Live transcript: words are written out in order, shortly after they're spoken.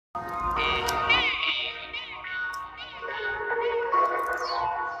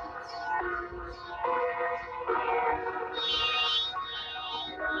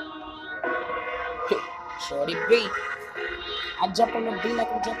beat. I jump on the beat like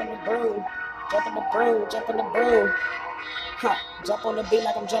I'm jumping the broom. Jumping the broom, jumping the broom. Huh. Jump on the beat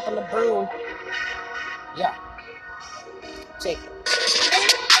like I'm jumping the broom. Yeah. Check it.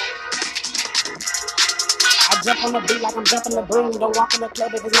 I jump on the beat like I'm jumping the broom. Don't walk in the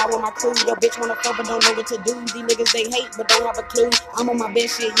club if it's not with my crew. Your bitch wanna fuck but don't know what to do. These niggas they hate but don't have a clue. I'm on my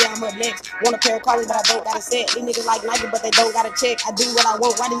best shit, yeah, I'm up next. Want a pair of collars but I don't got a set. These niggas like Nike but they don't got a check. I do what I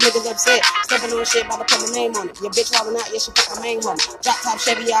want, why these niggas upset? Stepping on shit, about to put my name on it. Your bitch rolling out, yeah, she put my main home. Drop top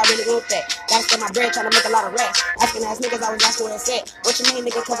Chevy, yeah, I really want that. Gotta spend my bread trying to make a lot of racks. Asking ass niggas, I was asking where it's at. What you mean,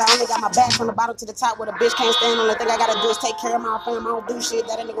 nigga? Cause I only got my back from the bottom to the top where the bitch can't stand. Only thing I gotta do is take care of my fam. I don't do shit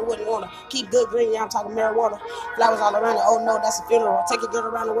that a nigga wouldn't wanna. Keep good green, yeah, I'm talking marijuana. Flowers all around it, oh no, that's a funeral. Take a girl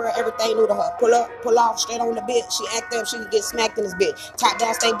around the world, everything new to her. Pull up, pull off, straight on the bitch. She act up, she can get smacked in this bitch. Top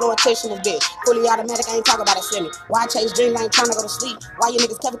down, stay blowing tush in this bitch. Fully automatic, I ain't talking about it swimming. Why I chase dreams, I ain't trying to go to sleep. Why you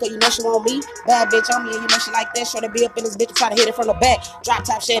niggas cover, cause you know she want me? Bad bitch on me, and you know she like that. Sure to be up in this bitch and try to hit it from the back. Drop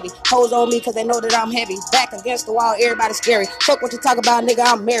top Chevy, hoes on me cause they know that I'm heavy. Back against the wall, everybody scary. Fuck what you talk about, nigga,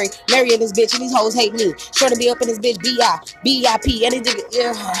 I'm married. Marrying this bitch, and these hoes hate me. Sure to be up in this bitch, B.I.P. Any nigga,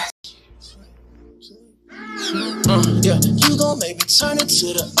 yeah. Yeah, you gon' make me turn it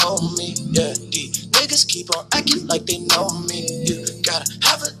to the old me. Yeah, these niggas keep on acting like they know me. You gotta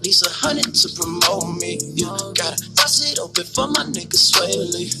have at least 100 to promote me. You gotta bust it open for my niggas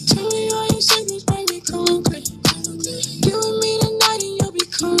Swaley. Tell me all your secrets, baby, complete. You and me tonight and you'll be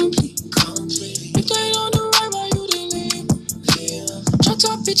complete. If they don't do right by you, they leave. Drop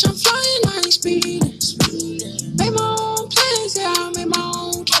top, bitch, I'm flying, I ain't speeding. Make my own plans, yeah, I make my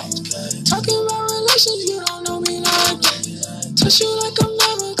own cash. Talking about relations, you don't know me like that. Touch you like I'm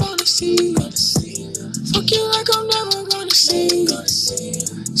never gonna see you. Fuck you like I'm never gonna see you.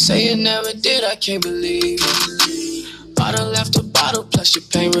 Say you never did, I can't believe it. Bottle after bottle, plus your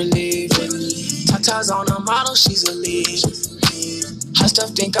pain relief. Tatas on a model, she's a lead. Hot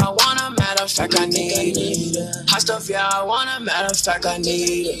stuff, think I wanna, matter of fact, I need it. Hot stuff, yeah, I wanna, matter of fact, I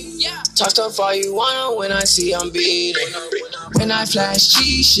need it. Talk stuff all you wanna when I see I'm beating. When I flash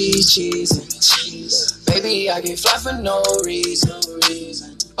cheese. Baby, I get fly for no reason.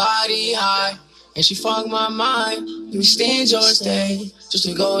 Body high, and she fuck my mind. You extend your stay, just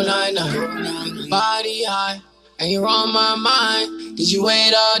to go night-night. Body high, and you're on my mind. Did you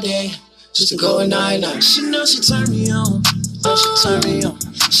wait all day, just to go night-night? She know she turn me on. Oh, she turn me on.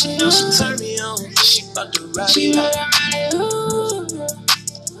 She know she turn me on. She bout to ride She it let out. her ride it, ooh.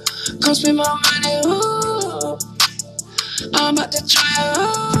 Come spend my money, ooh. I'm about to try her,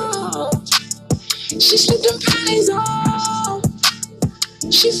 ooh. She slipped them panties off.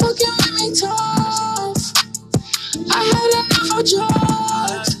 She fucking with me tough. I had enough of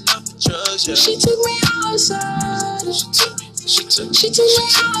drugs. Yeah. She took me outside. She took me outside. She took me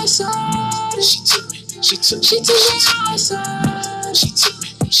outside.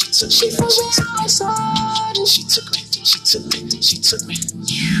 She fucked me outside. She took me.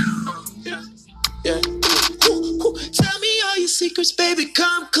 Yeah. Ooh. Tell me all your secrets, baby,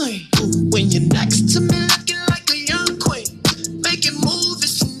 come clean. Ooh. When you're next to me, looking like a young queen. Make it move,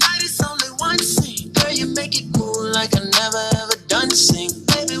 this tonight is only one scene. Girl, you make it move like I never ever done sing.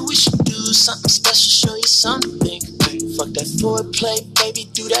 Baby, we should do something special, show you something. Fuck that foreplay, baby,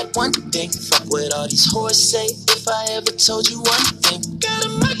 do that one thing. Fuck what all these whores say, if I ever told you one thing. Got a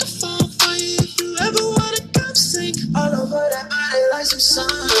microphone for you if you ever wanna come sing. All over that body like some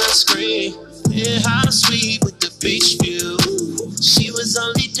sunscreen. Yeah, how sweet with the beach view. She was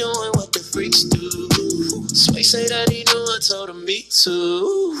only doing what the freaks do. Sway say that he knew, I told him me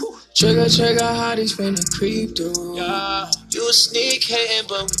too. Trigger, how these finna creep through. Yeah, you a sneak hating,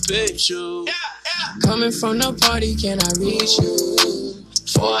 but we bitch you. Coming from the party, can I reach you?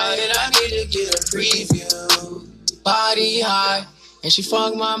 Before I hit, I need to get a preview. Body high, and she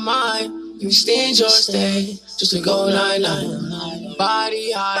fuck my mind. You extend your stay, just to go night-night.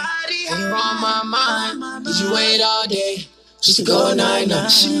 Body high, and you're on my mind. Did you wait all day, just to go night-night?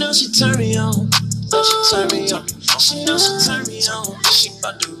 She know she turn me on. Oh, she turn me on. She know she turn me on. She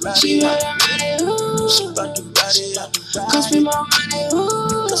bout to ride She it let out. her ride it, ooh. She bout to ride it out. Come spend my money, ooh.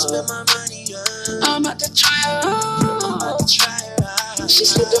 Come spend my money, yeah. I'm about to try her, I'm about ooh. to try her out. She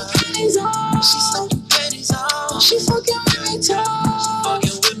slipped the panties off. She slipped the panties off. She fucking with me tough.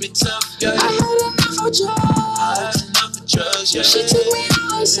 Fucking with me tough, yeah. I had enough of drugs. I had enough of drugs, yeah. She took me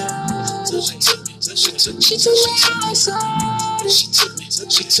outside. She took me. She took me outside. She took me.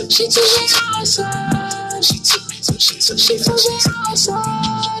 She took me. She took me outside. She took me. She took me. She fucked me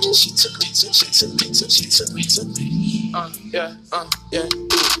outside. She took me. She took me. She took me. Took me. Yeah. Yeah.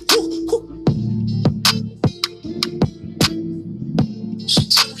 She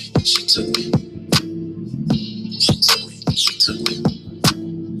took me. She took me.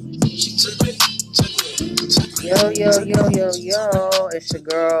 Yo, yo, yo, yo, yo. It's your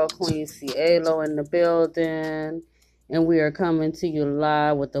girl, Queen Cielo, in the building. And we are coming to you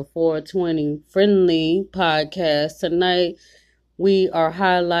live with the 420 Friendly podcast. Tonight, we are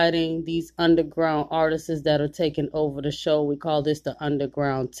highlighting these underground artists that are taking over the show. We call this the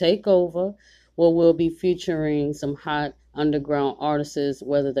Underground Takeover, where we'll be featuring some hot underground artists,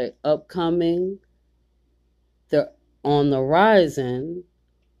 whether they're upcoming, they're on the rising,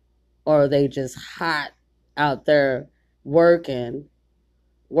 or they just hot out there working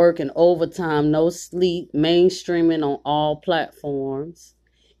overtime, no sleep, mainstreaming on all platforms,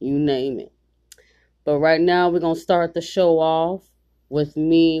 you name it. But right now we're going to start the show off with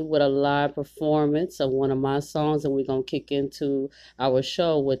me with a live performance of one of my songs, and we're going to kick into our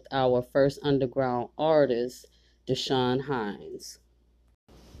show with our first underground artist, Deshaun Hines.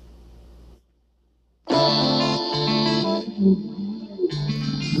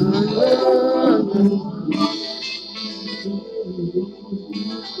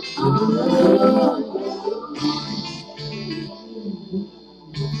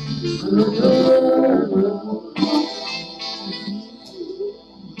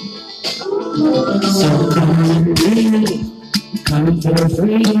 So come for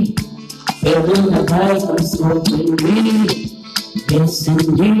free, feeling the vibe of smoking weed. Yes,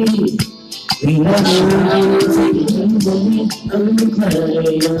 indeed. We love you, take it easy, unclutter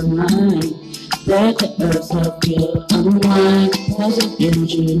your mind. Let the earth help you unwind. Positive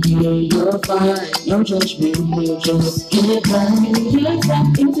energy here, you're fine. No judgment here, just get right. Just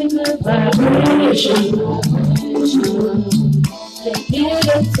tap into the vibration. Take it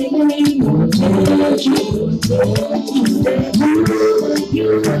up, take it more, touch you, stay home. You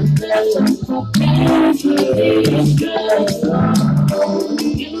are blessed, it's really stressful.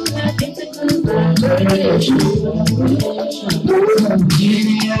 You have into vibration.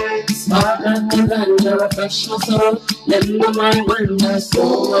 Spark up the thunder, refresh my soul. Let my mind wander so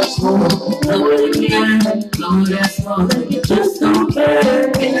much more. Blow it in the air, blow that smoke. You just don't care.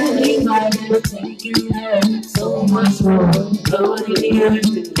 Any vibe will take you there. So much more. Blow it in the air,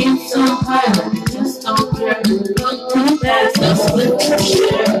 get so high. You just don't care. Look too fast, that's what you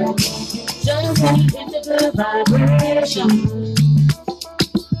share. Just take into the vibration.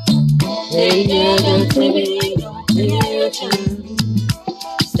 Take negativity, don't attention.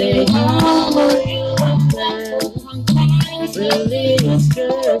 Stay home or you are blessed. Really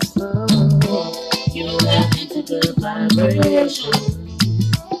stressful. You have into the vibration.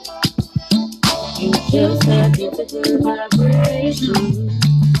 You just have into the vibration.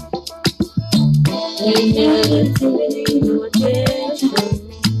 Take negativity, no attention.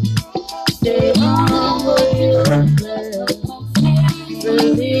 Stay home or you are blessed.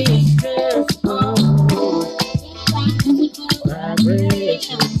 Really stressful.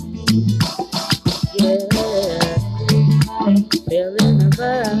 Vibration. Yeah. Feeling the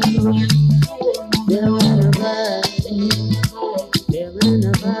vibe. Feeling the vibe. Feeling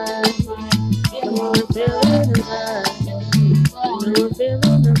the vibe. Come on, feeling the vibe. Come on,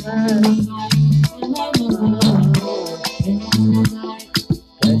 feeling the vibe.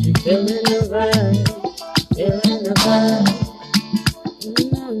 Cause you feeling the vibe. Feeling the vibe.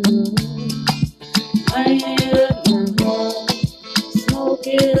 Light it up now, smoke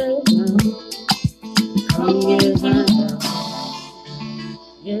it up now, come get high now.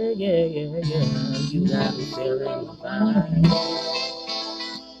 Yeah, you got me feeling the vibe.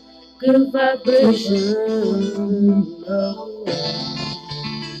 Good vibration, oh.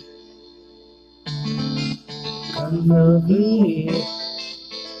 Come for free,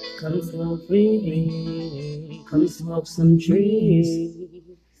 come smoke free, come smoke some trees.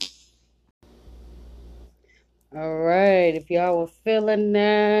 All right, if y'all were feeling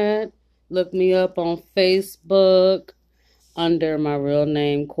that, look me up on Facebook under my real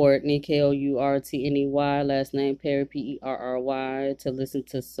name, Courtney, Kourtney, last name Perry, Perry, to listen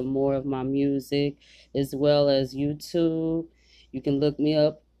to some more of my music, as well as YouTube. You can look me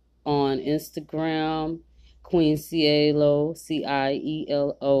up on Instagram, Queen Cielo,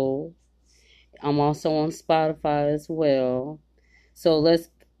 Cielo. I'm also on Spotify as well. So let's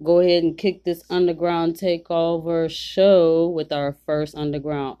go ahead and kick this underground takeover show with our first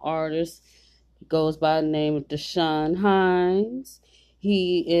underground artist. He goes by the name of Deshaun Hines.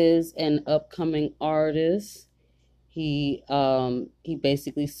 He is an upcoming artist. He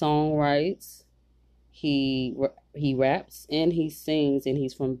basically songwrites. He raps and he sings, and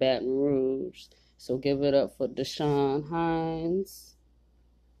he's from Baton Rouge. So give it up for Deshaun Hines.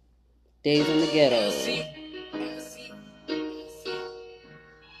 Days in the Ghetto.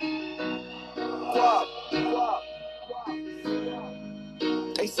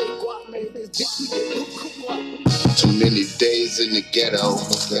 They say guap made this bitch, we get too many days in the ghetto.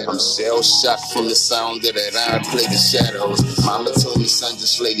 I'm shell shocked from the sound of that iron play the shadows. Mama told me, son,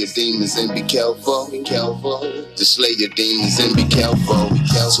 just slay your demons and be careful. Just slay your demons and be careful.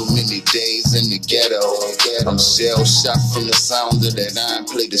 Too many days in the ghetto. I'm shell shocked from the sound of that iron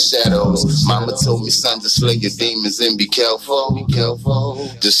play the shadows. Mama told me, son, just slay your demons and be careful.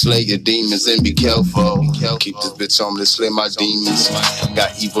 Just slay your demons and be careful. Keep this bitch on me to slay my demons.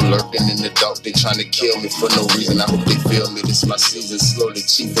 Got evil lurking in the dark, they trying to kill me for no reason. I hope they feel me. This my season, slowly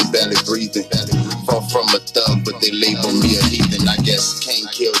cheap and barely breathing. Far from a thug, but they label me a heathen. I guess Cain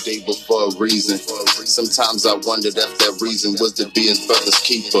killed Abel for a reason. Sometimes I wondered if that reason was to be his brother's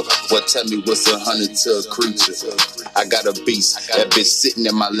keeper. Well, tell me what's a hunter to a creature. I got a beast, that bitch sitting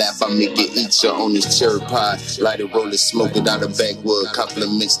in my lap. I make it eat you on this cherry pie. Light it, roll it, smoke it out of backwood.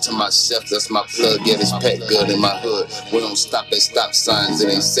 Compliments to my chef, that's my plug. Yeah, this pet good in my hood. We don't stop at stop signs,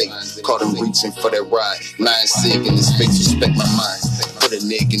 it ain't safe. Caught him reaching for that ride. 9 sig in his face, respect my mind. Put a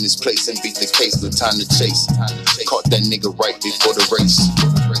nigga in his place and beat the case, no time to chase. Caught that nigga right before the race.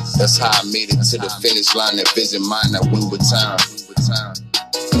 That's how I made it to the finish line. That vision mine, I win with time.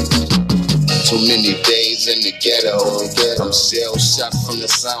 Too many days in the ghetto. I'm shell shocked from the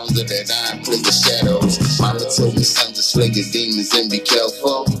sound of that iron play the shadows. Mama told me, son, just slay your demons and be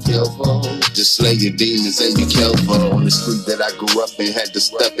careful. Just slay your demons and be careful. On the street that I grew up in, had to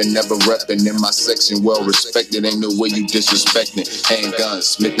step and never reppin'. In my section, well respected, ain't no way you disrespectin'. Handguns,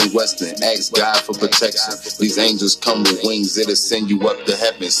 Smith and Wesson, ask God for protection. These angels come with wings, it'll send you up to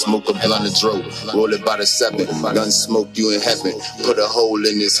heaven. Smoke a blunt of dro, roll it by the 7. Gun smoke you in heaven, put a hole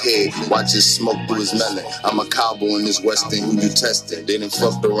in his head, watch it smoke through his melon. I'm a cowboy in this western, who you testing? They done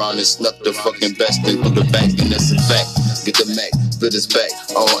fucked around and snuck the fucking best in through the back, and that's a fact. Get the Mac, split his back,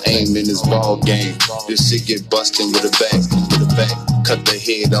 all aim in this ball game. This shit get bustin' with a back. Cut the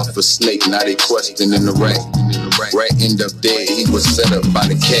head off a snake, now they questioning the rat. Rat end up dead, he was set up by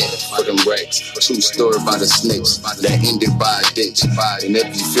the cat for them rats. True story by the snakes, that ended by a ditch. And if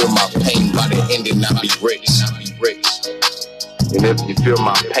you feel my pain, by the ending I be rich. And if you feel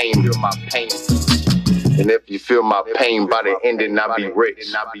my pain, and if you feel my pain, by the ending I be rich.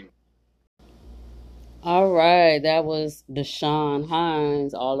 All right, that was Deshaun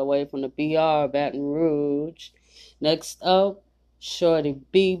Hines, all the way from the BR, Baton Rouge. Next up, Shorty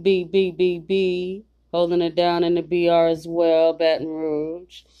B, holding it down in the BR as well, Baton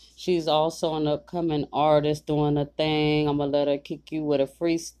Rouge. She's also an upcoming artist doing a thing. I'm going to let her kick you with a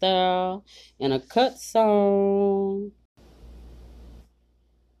freestyle and a cut song.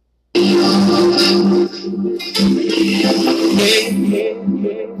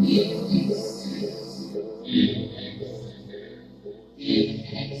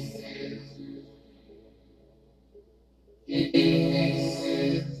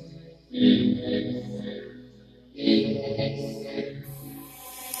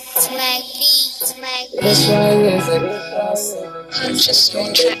 This one is a purchase your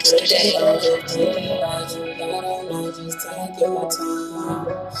tracks today. Just take your time.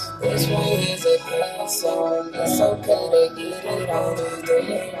 This one is a good song. It's okay to get it on. Just do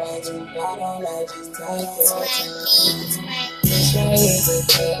it right. You gotta like, just take your time. This one is a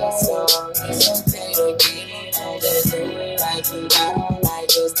good song. It's okay to get it on. Just do it right. You gotta like,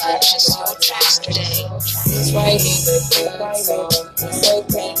 just purchase your tracks today. This right is a good song. It's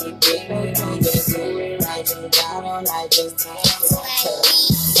okay to get it on. Just do it right. You gotta like, just take your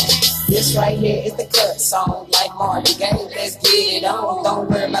time. This right here is the cut song, like Marty Gaye, let's get it on. Don't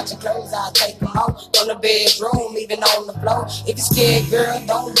worry about your clothes, I'll take them off. From the bedroom, even on the floor. If you're scared, girl,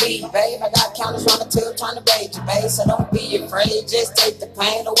 don't be, babe. I got counters on the tub trying to bathe you, babe. So don't be afraid, just take the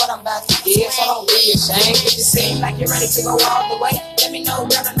pain of what I'm about to give. So don't be ashamed. If you seem like you're ready to go all the way, let me know,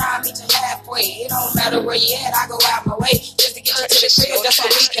 girl, and I'll meet you halfway. It don't matter where you at, I go out my way. Just to get you to the crib, just so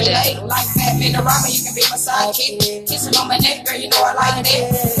we can lay. Like Batman and Robin, you can be my sidekick. Kissing on my neck, girl, you know I like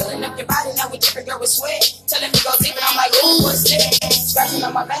that. Filling up your body, now we different, girl, with sweat. Telling me go deep, and I'm like, ooh, what's that? Scratching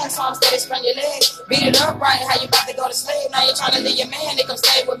on my back, so I'm steady sprung your leg. Beat it up right, how you about to go to sleep? Now you're trying to leave your man, they come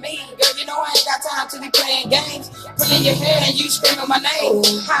stay with me. Girl, you know I ain't got time to be playing games. Pulling your hair and you screaming my name.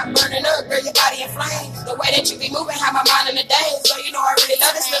 Hot burning up, girl, your body in flames. The way that you be moving, have my mind in the days. So you know I really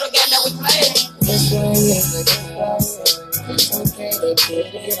love this little game that we play. This one is a good song. It's okay to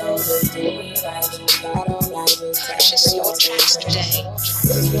get it on, just do it right. You gotta like, just purchase your tracks today.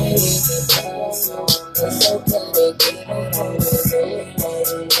 This one is a good song. It's okay to get it on, just do it right.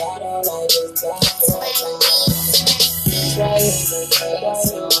 You gotta like, just take your time. This right is a good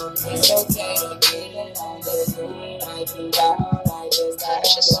song. It's okay to get it on, just do it right. You gotta like, just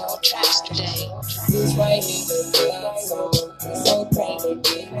purchase your tracks today. This right is a good song. It's okay to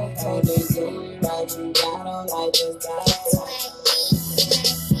get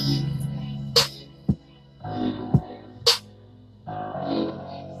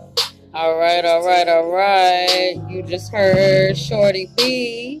All right. You just heard Shorty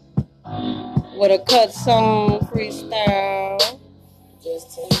B with a cut song freestyle.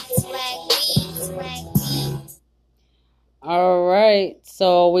 All right.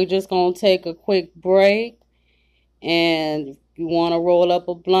 So we just going to take a quick break. And if you want to roll up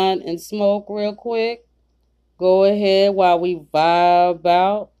a blunt and smoke real quick, go ahead while we vibe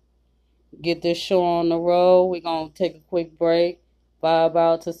out. Get this show on the road. We're going to take a quick break. Vibe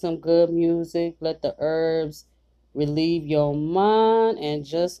out to some good music. Let the herbs relieve your mind and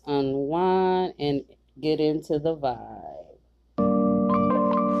just unwind and get into the vibe.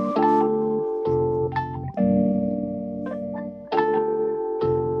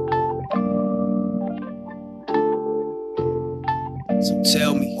 So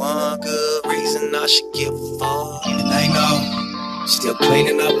tell me one good reason I should give a fuck. And I know, still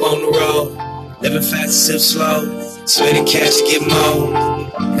cleaning up on the road, living fast, sip slow, spending cash to get more.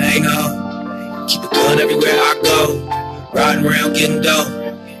 And I know, keep a gun everywhere I go, riding around getting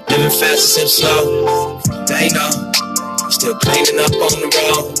dough, living fast, sip slow. They know, still cleaning up on the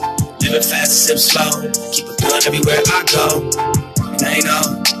road, living fast, sip slow, keep a gun everywhere I go. And I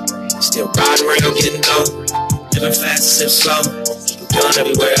know, still riding around getting dough, living fast, sip slow. Gun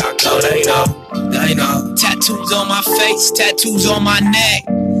everywhere I go, they know. Tattoos on my face, tattoos on my neck,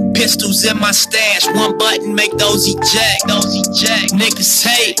 pistols in my stash, one button make those eject. Niggas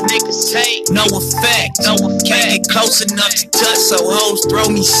hate, no effect. Can't get close enough to touch, so hoes throw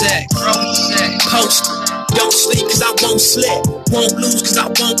me sex. Poster, don't sleep cause I won't slip, won't lose cause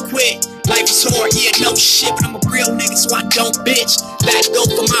I won't quit. Life is hard, yeah, no shit, but I'm a real nigga, so I don't bitch. Back go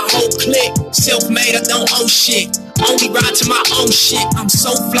for my whole clique, self-made, I don't own shit. Only ride to my own shit. I'm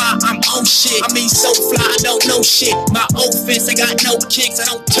so fly, I'm on shit. I mean so fly, I don't know shit. My offense, I got no kicks. I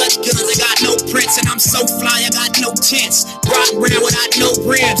don't touch guns, I got no prints. And I'm so fly, I got no tents. Riding around without no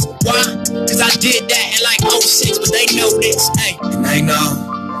rims. Why? Cause I did that in like 06, but they know this. Hey. And they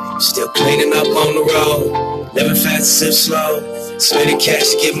know, still cleaning up on the road, living fast, sip slow, spending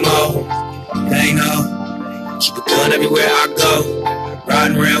cash to get more. They know, keep a gun everywhere I go,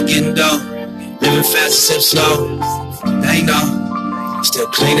 riding around getting dough, living fast, sip slow. They know, still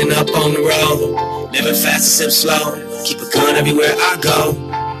cleaning up on the road, living fast, sip slow, keep a gun everywhere I go.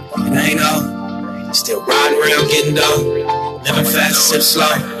 And they know, still riding around getting dough, living fast, sip slow,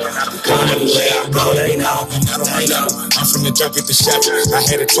 keep a gun everywhere I go. They know. I'm from the dirt with the shovel. I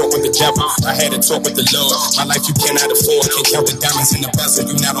had a talk with the devil, I had a talk with the Lord. My life you cannot afford, can't count the diamonds in the bezel,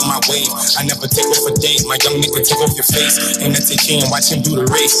 you not on my wave. I never take off a date, my young nigga take off your face. Aim to take in, watch him do the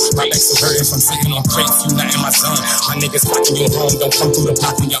race. My legs so hurting from sitting on crates, you not in my zone. My niggas watching you home, don't come through the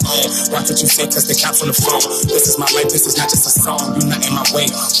block on your own. Watch what you say, cause the cops on the phone. This is my life, this is not just a song, you not in my way.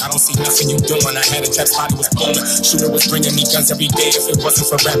 I don't see nothing you doing, I had a trap body was booming. Shooter was bringing me guns every day, if it wasn't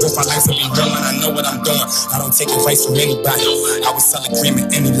for rap, if my life would be ruined. I know what I'm doing, I don't take advice from anybody. I would sell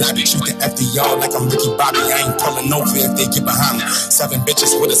agreement any lobby. Treat the FDR like I'm Ricky Bobby. I ain't pulling over if they get behind me. 7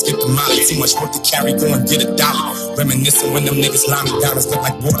 bitches with us, get the molly. Too much work to carry, go and get $1. Reminiscing when them niggas lie me down. It's look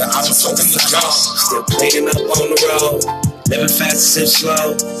like water. I don't soak in the jar. Still cleaning up on the road, living fast, sip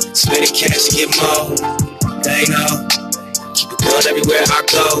slow, spending cash to get more. They know, keep a gun everywhere I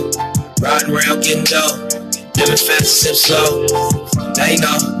go, riding around getting dough, living fast, sip slow. They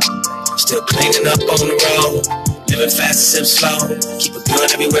know, still cleaning up on the road, living fast, sip slow, keep a gun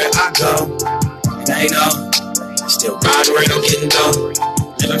everywhere I go. They know, still riding around getting dough,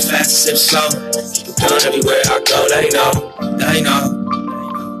 living fast, sip slow, keep a gun everywhere I go. They know.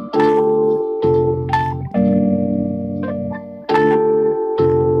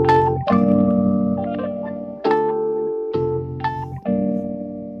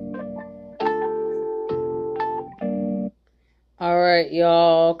 All right,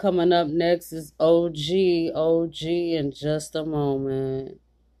 y'all. Coming up next is OG in just a moment.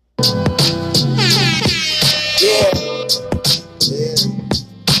 Yeah,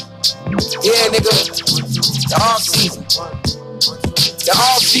 nigga. The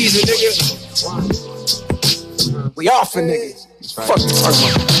off season, nigga. We off for niggas. Fuck you talking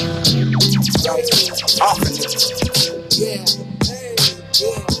about. Off for niggas.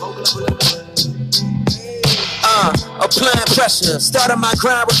 Applying pressure, started my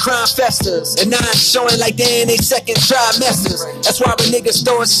grind with crime festers, and now I'm showing like they in they second trimesters. That's why when niggas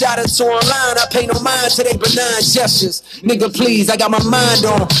throw a shot into online, I pay no mind to they benign gestures. Nigga, please, I got my mind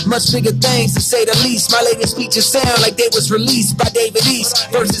on much bigger things to say the least. My latest speeches sound like they was released by David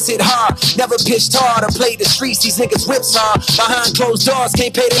East. Verses hit hard, never pitched hard or played the streets. These niggas whips hard, behind closed doors,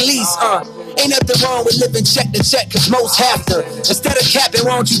 can't pay the lease. Ain't nothing wrong with living check to check, cause most have to. Instead of capping,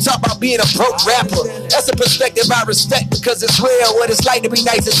 why don't you talk about being a broke rapper? That's a perspective I respect, because it's real. What it's like to be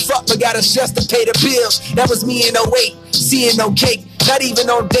nice as fuck, but gotta stress to pay the bills. That was me in 08, seeing no cake. Not even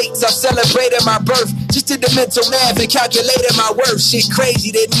on dates, I celebrated my birth. Just did the mental math and calculated my worth. Shit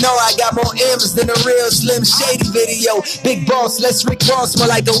crazy, didn't know I got more M's than a real Slim Shady video. Big boss, let's Rick Ross, more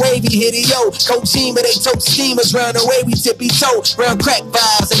like the wavy hit-yo. Cold team, but they tote steamers round the way we tippy-toe. Round crack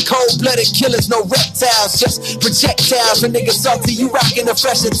vibes and cold-blooded killers, no reptiles, just projectiles. For niggas salty, you rockin' the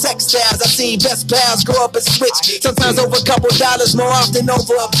fresher textiles. I seen best pals grow up and switch. Sometimes over a couple dollars, more often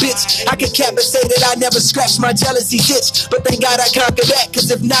over a bitch. I could cap and say that I never scratched my jealousy ditch, but thank God I conquered that,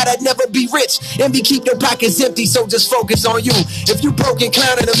 cause if not, I'd never be rich. Envy keep their pockets empty, so just focus on you. If you broke and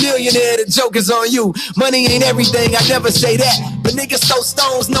clowning a millionaire, the joke is on you. Money ain't everything, I never say that, but niggas throw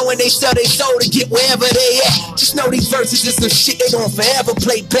stones knowing they sell their soul to get wherever they at. Just know these verses is some shit they gon' forever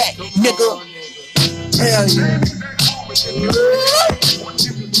play back, nigga. Hell yeah.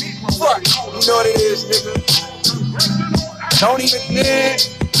 Fuck, you know what it is, nigga. Don't even, man.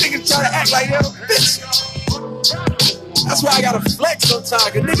 Niggas try to act like they're a bitch. That's why I gotta flex sometimes,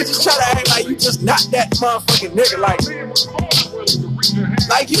 cause niggas just try to act like you just not that motherfucking nigga.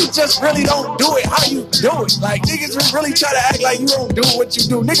 Like you just really don't do it how you do it. Like niggas really try to act like you don't do what you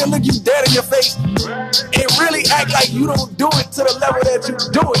do. Nigga look you dead in your face and really act like you don't do it to the level that you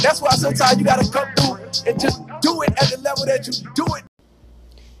do it. That's why sometimes you gotta come through and just do it at the level that you do it.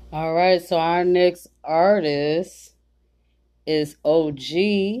 All right, so our next artist is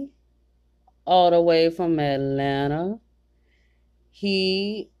OG, all the way from Atlanta.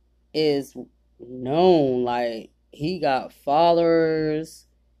 He is known, like, he got followers,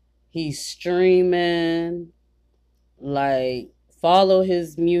 he's streaming, like, follow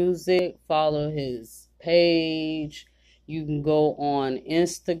his music, follow his page. You can go on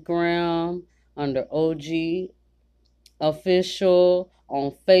Instagram under OG Official,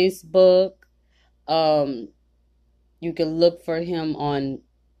 on Facebook. You can look for him on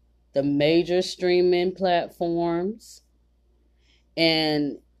the major streaming platforms.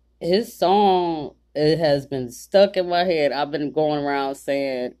 And his song, it has been stuck in my head. I've been going around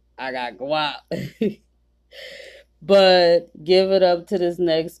saying, I got guap. But give it up to this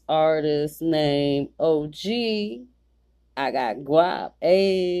next artist named OG. I got guap.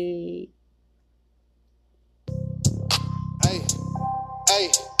 Hey. Hey.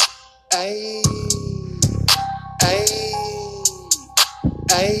 Hey. Hey. Hey.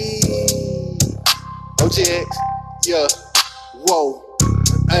 Hey. OGX. Yeah. Whoa,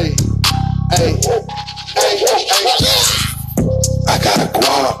 hey, hey, hey, hey. I got a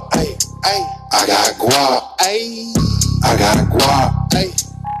guap, hey, hey. I got guap, hey. I got a guap, hey.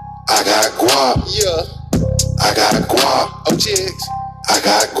 I got guap, yeah. I got a guap, OGX. I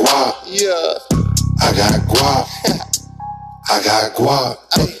got guap, yeah. I got guap. I got guap,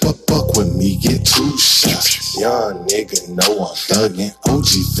 hey. Fuck with me, get 2 shots. Young nigga know I'm thuggin'.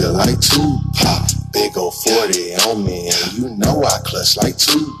 OG feel like Tupac. Big ol' 40 on me, and you know I clutch like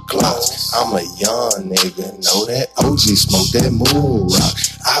 2 Glocks. I'm a young nigga, know that OG smoke that moon rock.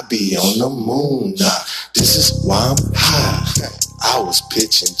 I be on the moon now. This is why I'm high. I was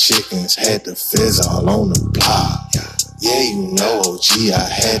pitching chickens, had the fizz all on the block. Yeah, you know OG, I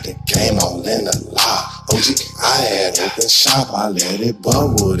had the game all in the lock. OG, I had open shop, I let it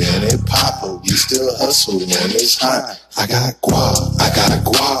bubble, then it pop. OG still hustle when it's hot. I got guap, I got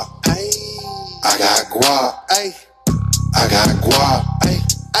guap, ayy. I got guap, ayy. I got guap, ayy,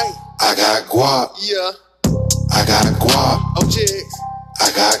 ayy. I got guap, yeah. I got guap, OGX.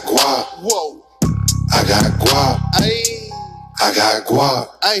 I got guap, whoa. I got guap, ayy. I got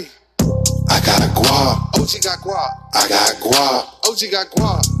guap, ayy. I got guap, OG got guap. I got guap, OG got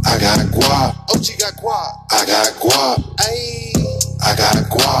guap. I got guap, OG got guap. I got guap, ayy. I got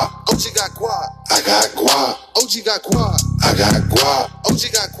guap, OG got guap. I got guap, OG got guap. I got guap, OG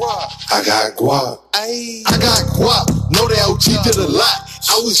got guap. I got guap, ayy. I got guap. Know that OG did a lot.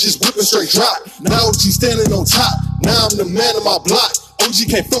 I was just whipping straight drop. Now OG standing on top. Now I'm the man of my block. OG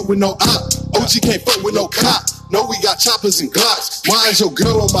can't fuck with no op. OG can't fuck with no cop. No, we got choppers and Glocks. Why is your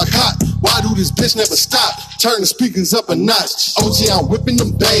girl on my cot? Why do this bitch never stop? Turn the speakers up a notch. OG, I'm whipping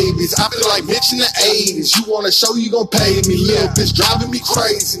them babies. I feel like Mitch in the 80s. You wanna show, you gon' pay me. Little bitch driving me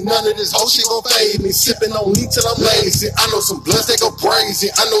crazy. None of this whole shit gon' fade me. Sipping on lean till I'm lazy. I know some bloods that go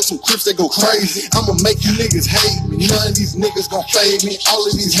crazy. I know some crips that go crazy. I'ma make you niggas hate me. None of these niggas gon' fade me. All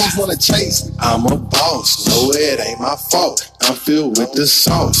of these hoes wanna chase me. I'm a boss. No, it ain't my fault. I'm filled with the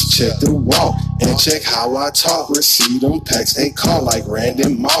sauce. Check the walk and check how I talk. Receive them packs they call like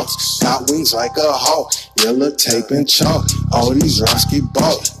Randy Moss. Got wings like a hawk. Yellow tape and chalk. All these rocks get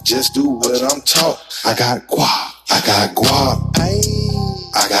bought. Just do what I'm taught. I got guap. I got guap. Ayy.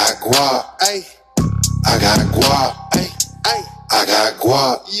 I got guap. Ayy. I got guap. Ayy. Ayy. I got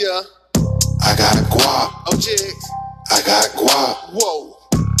guap. Yeah. I got guap. OGX. I got guap. Whoa.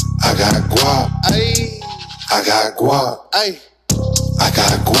 I got guap. Ayy. I got guap. Ayy. I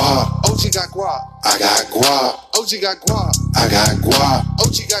got guap. OG got guap. I got guap. OG got guap. I got guap.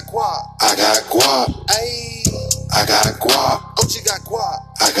 OG got guap. I got guap. Ayy. I got guap. OG got guap.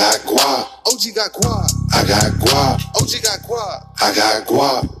 I got guap. OG got guap. I got guap. OG got guap. I got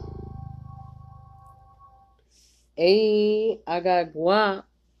guap. Hey, I got guap.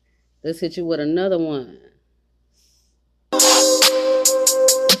 Let's hit you with another one.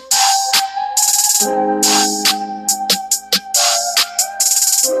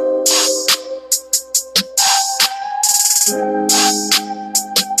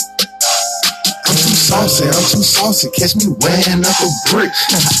 I'm too saucy, catch me weighing up a brick.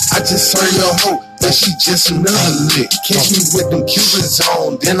 I just heard your hoe, but she just another lick. Catch me with them Cubans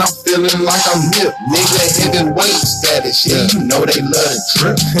on, then I'm feeling like I'm hip. Nigga heavyweight status, yeah, you know they love to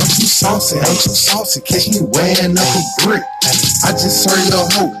trip. I'm too saucy, catch me weighing up a brick. I just heard your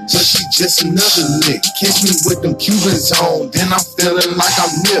hoe, but she just another lick. Catch me with them Cubans on, then I'm feeling like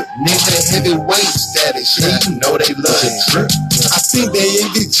I'm hip. Nigga heavyweight status, yeah, you know they love to trip. I think they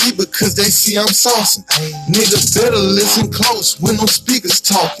AVG because they see I'm saucing. Nigga better listen close when them speakers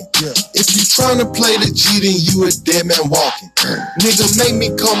talking. If you tryna play the G, then you a dead man walking. Nigga make me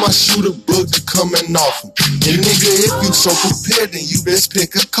call my shooter book to coming off him. And nigga, if you so prepared, then you best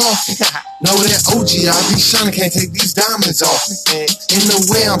pick a coffin. Know that OG, I be shining, can't take these diamonds off me. In the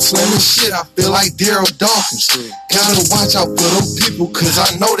way I'm slamming shit, I feel like Daryl Dawkins. Gotta watch out for them people, cause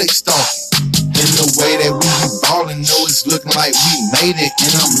I know they stalking. In the way that we be ballin', know it's looking like we made it.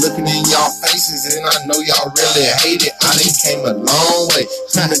 And I'm looking in y'all faces, and I know y'all really hate it. I done came a long way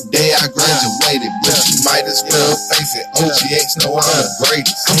from the day I graduated, but you might as well face it, OGH know I'm the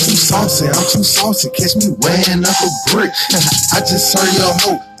greatest. I'm too saucy, catch me weighing up a brick. I just heard your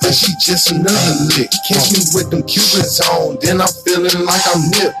hoe, but she just another lick. Catch me with them Cubans on, then I'm feeling like I'm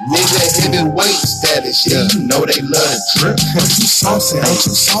hip. Nigga heavyweight status, yeah, you know they love to trip. I'm too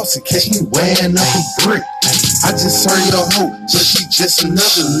saucy, catch me weighing up a brick. I just heard your hoe, but she just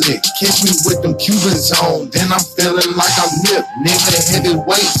another lick. Catch me with them Cubans on, then I'm feeling like I'm hip. Nigga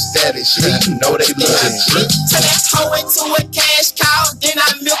heavyweight status, yeah, you know they love to trip. Turn that hoe into a cash cow, then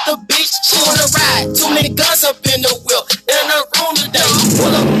I milk the bitch. She wanna ride, too many guns up in the whip. In the room today,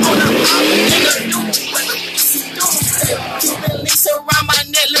 pull up on the nigga do what the pussy do. Cuban links around my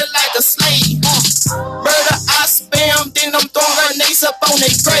neck look like a slave. Murder, I spam, then I'm throwing grenades up on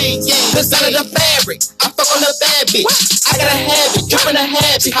they grave. Cause out of the fabric, I fuck on the bad bitch. I got a habit, dripping a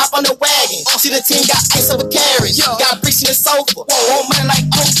habit, hop on the wagon. See the team got ice over carriage, got bricks in the sofa. Want money like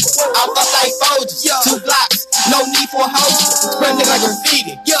Oprah, I'm up like Folgers. 2 blocks, no need for a host. Run nigga like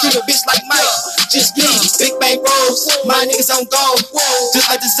graffiti, treat a bitch like Mike. Just get it, big bang rolls. My niggas on gold,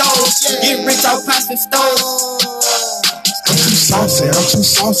 just like the zone. Get rich off constant stones. I'm too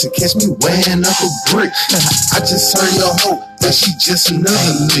saucy, catch me weighing up a brick. I just heard your hoe, but she just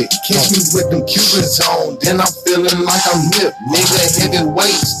another lick. Catch me with them Cubans on, then I'm feeling like I'm hip. Nigga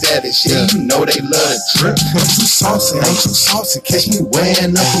heavyweight status, yeah, you know they love to trip. I'm too saucy, catch me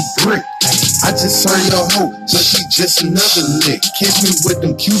weighing up a brick. I just heard your hoe, but she just another lick. Catch me with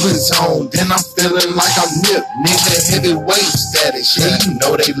them Cubans on, then I'm feeling like I'm hip. Nigga heavyweight status, yeah, you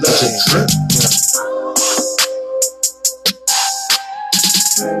know they love to trip.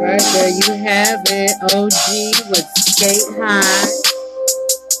 Alright, there you have it. OG with Skate High.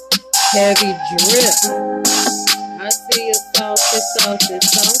 Heavy drip. I see you saucy.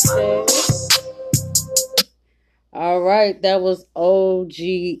 Alright, that was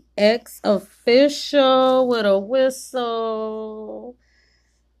OGX official with a whistle.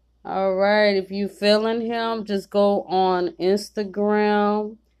 Alright, if you feeling him, just go on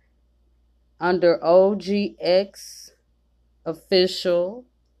Instagram under OGX official.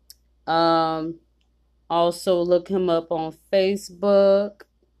 Also look him up on Facebook.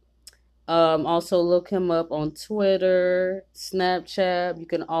 Also look him up on Twitter, Snapchat. You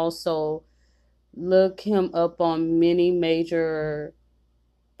can also look him up on many major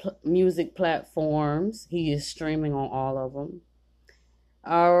music platforms. He is streaming on all of them.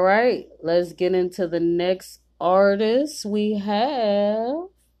 All right, let's get into the next artist. We have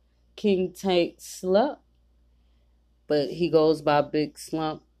King Tank Slump, but he goes by Big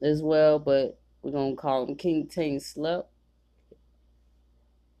Slump as well, but we're going to call him King Tank Slump.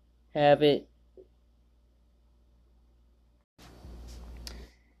 have it.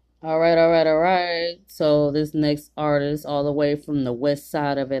 All right. So this next artist, all the way from the west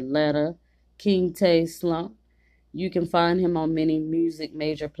side of Atlanta, King Tay Slump. You can find him on many music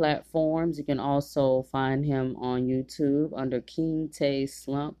major platforms. You can also find him on YouTube under King Tay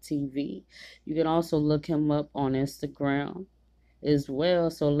Slump TV. You can also look him up on Instagram as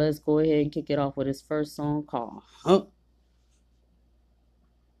well. So let's go ahead and kick it off with his first song called Huh.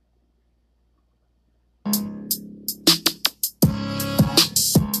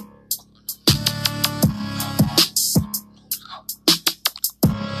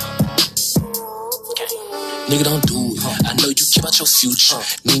 Nigga, don't do it. I know you care about your future.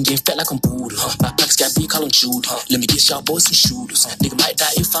 Nigga getting fat like I'm Buddha. My pockets got big, call him Judy. Let me get y'all boys some shooters. Nigga might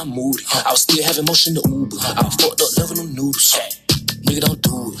die if I'm moody. I was still having motion to Uber. I was fucked up loving them noodles. Nigga, don't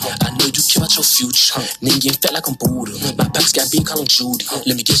do it. I know you care about your future. Nigga getting fat like I'm Buddha. My pockets got big, call him Judy.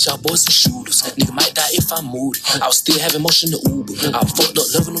 Let me get y'all boys some shooters. Nigga might die if I'm moody. I was still having motion to Uber. I was fucked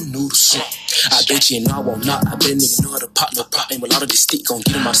up loving them noodles. I bet you know I won't not. I bet nigga know how to pop, no pop. Aim a lot of this stick, gon'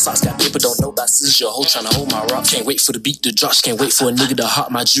 get in my socks. Got paper, don't know about scissors. Your hoe tryna hold my rock. Can't wait for the beat to drop. Can't wait for a nigga to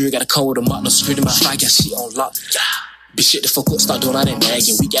hop. My jury gotta come with a mop. No security, my fire got shit on lock. Bitch, shit the fuck up, start doing all that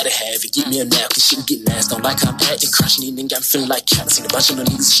nagging. We gotta have it, get me a nap, cause shit can get nasty. Don't like how I'm acting, crashing these niggas got me feeling like cat. I seen a bunch of little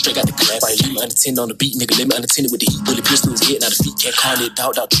niggas straight out the clap. Why you leave me unattended on the beat, nigga, let me unattended with the heat. Bullet pierce through his head, now the feet can't call it.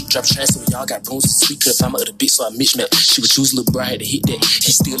 Doubt, true, drop trash, so we all got brooms and sweet. Could've found my other bitch, so I mismatched. She would choose a little bro, I had to hit that.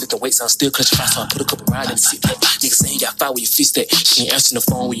 He still lifting weights, I'm still clutching fire, so I put a couple rounds in the sit back. Niggas say he got fire where you fist at. She ain't answering the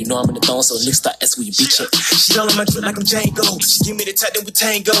phone when you know I'm in the thong, so niggas start asking where you bitch at. She all on my drip like I'm Django. She give me the type that we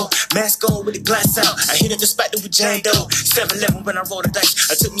tango. Mask on with the glass out. I hit it the spot that we Django. 7-11 when I roll the dice.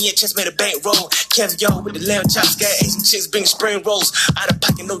 I took me a chance, made a bank roll. Caviar with the lamb chops. Got Asian chicks bring spring rolls. Out of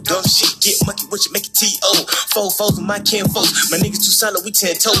pocket, no dumb shit. Get monkey with you, make it T.O. 4 foes with my kin folks. My niggas too solid, we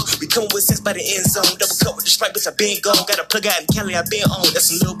 10 toes. We coming with sense by the end zone. Double cut with the stripe, bitch, I been gone. Got a plug out in Cali, I been on.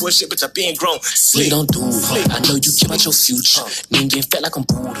 That's some little boy shit, bitch, I been grown. Sleep, don't do it. I know you care about your future. Nigga getting fat like I'm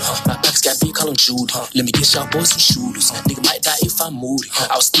Buddha. My pockets got big, call him Judy. Let me get y'all boys some shooters. Nigga might die if I'm moody.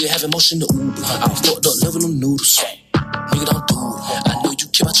 I was still having motion to Uber. I was fucked up loving them noodles. Nigga, don't do it. I know you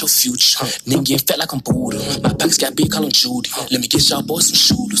care about your future. Nigga getting fat like I'm Buddha. My pockets got big, call him Judy. Let me get y'all boys some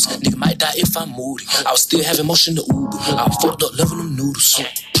shooters. Nigga might die if I'm moody. I was still having motion to Uber. I was fucked up loving them noodles.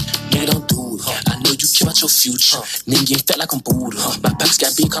 Nigga, don't do it. I know you care about your future. Nigga getting fat like I'm Buddha. My pockets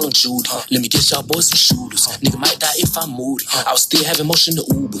got big, call him Judy. Let me get y'all boys some shooters. Nigga might die if I'm moody. I was still having motion to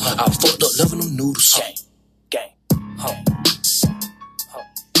Uber. I was fucked up loving them noodles. Gang.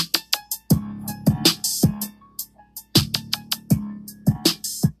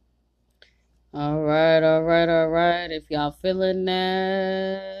 All right. If y'all feeling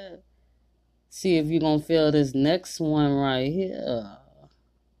that, see if you gonna feel this next one right here.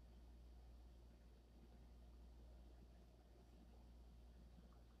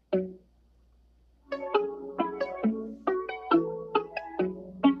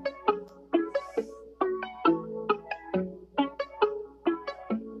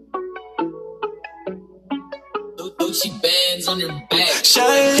 She bands on your back.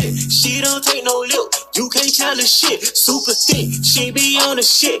 Shawty, she don't take no lip. You can't tell her shit. Super thick, she be on the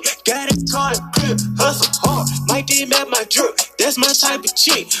shit. Got a car grip, hustle hard. Might dim at my drip. That's my type of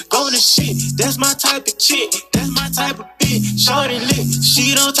chick. Gonna shit. That's my type of chick. That's my type of bitch. Shawty lit,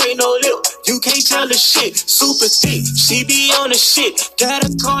 she don't take no lip. You can't tell her shit. Super thick, she be on the shit. Got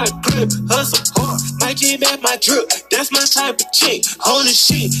a car grip, hustle hard. Might dim at my drip. That's my type of chick. On the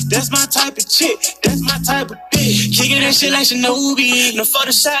shit. That's my type of chick. That's my type of bitch. Kicking that shit like Shinobi. No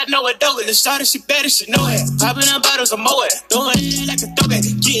photo shot, no it don't. Let's start it, she better, she know it. Popping up bottles, I'm moe it. Throwing it like a throwback.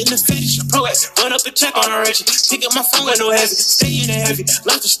 Getting the fetish, I'm pro it. Run up a check on a ratchet. Pick up my phone, got no heavy. Stay in the heavy.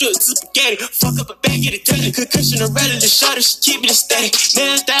 Lost the stood to spaghetti. Fuck up a bag, get it dirty. Could cushion a relic. The shot she keep it steady.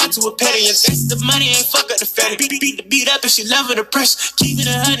 Nails down to a petty. Invest the money, ain't fuck up the fatty. Beat the beat up and she loving the pressure. Keeping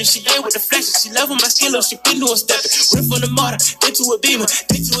it 100, she there with the flashes. She loving my skill up, she been doing stepping. Rip on the motor, into a beamer,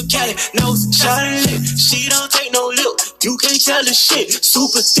 into a Cali. Nose, shot it lit. She don't take no lip. You can't tell the shit.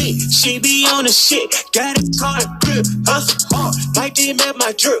 Super thick, she be on the shit. Got a car grip, hustle hard. Might dim at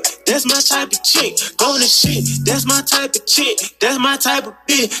my drip. That's my type of chick. Gonna shit. That's my type of chick. That's my type of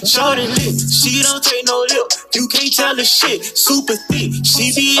bitch. Shorty lit, she don't take no lip. You can't tell the shit. Super thick,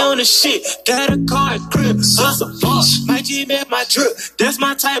 she be on the shit. Got a car grip, hustle hard. Might dim at my drip. That's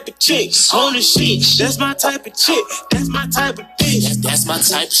my type of chick. On the shit. That's my type of chick. That's my type of bitch. That's my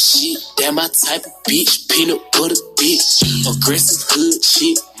type of shit. That's my type of bitch. Peanut butter bitch. Aggressive hood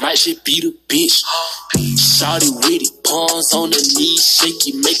shit. Might shit beat a bitch. Shawty with it. Palms on the knees.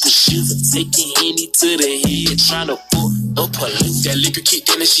 Shaky, make a shiver. Taking Henny to the head. Tryna fuck Police. That liquor kicked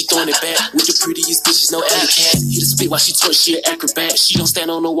in and she throwing it back. With the prettiest bitches, no alley cat. Hit a spit while she twerk, she an acrobat. She don't stand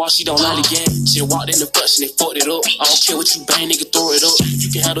on the wall, she don't lollygag. She walked in the function, they fucked it up. I don't care what you bang, nigga, throw it up. You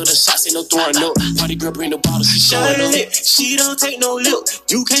can handle the shots, ain't no throwing up. Party girl bring the bottle, she showing up. She don't take no lip,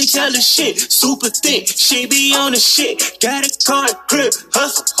 you can't tell the shit. Super thick, she be on the shit. Got a car, grip,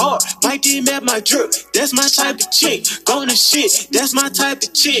 hustle hard. Might get at my drip, that's my type of chick. Gonna shit, that's my type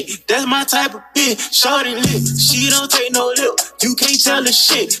of chick. That's my type of bitch. Shorty lit, she don't take no lip, you can't tell the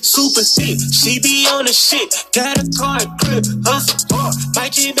shit. Super thick, she be on the shit. Got a car, grip, hustle hard.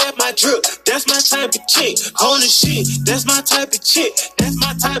 Might get at my drip, that's my type of chick. On the shit, that's my type of chick. That's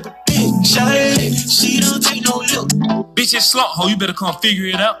my type of bitch. Shorty lit, she don't take no lip. Bitch, it's slump, ho. You better come figure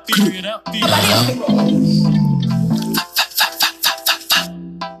it out. Figure it out. Figure it out.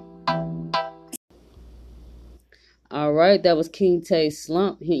 All right, that was King Tay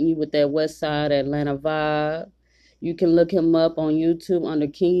Slump hitting you with that West Side Atlanta vibe. You can look him up on YouTube under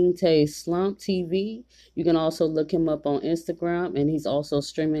King Tay Slump TV. You can also look him up on Instagram, and he's also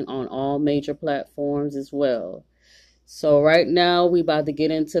streaming on all major platforms as well. So right now, we about to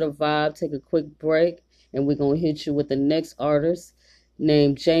get into the vibe, take a quick break, and we're going to hit you with the next artist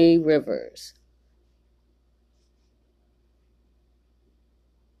named Jay Rivers.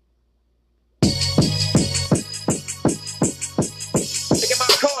 Look at my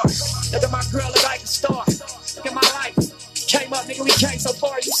car, look at my girl, look like a star. Look at my life, came up, nigga, we came so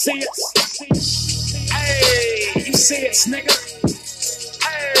far, you see it? Hey, you see it, nigga?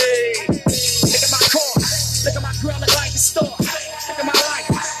 Hey, look at my car, look at my girl, look like a star. Look at my life,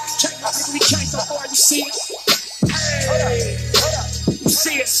 came up, nigga, we came so far, you see it? Hey, you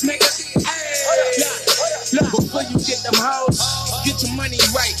see it, nigga? Hey, look, before you get them hoes, get your money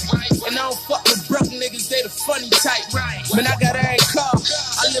right. And I don't fuck with broke niggas, they the funny type. Man, I got every car,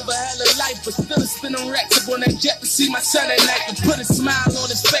 I live a hell of life, but still spin on racks up on that jet to see my son at night and put a smile on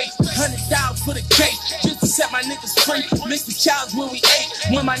his face. $100 for the cake, just to set my niggas free. Missed the childs when we ate,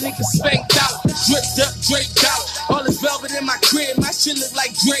 when my niggas spanked out. Dripped up, draped out, all this velvet in my crib, my shit look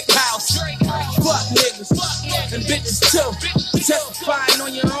like Drake house. Fuck niggas, and bitches too. Testifying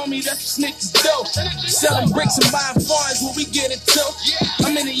on your homie, that's what snitches do. Selling bricks and buying foreigns when we get it too.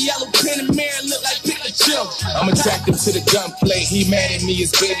 I'm in a yellow pen and mirror, look like Pikachu. I'm attracted to the gunplay. He mad at me,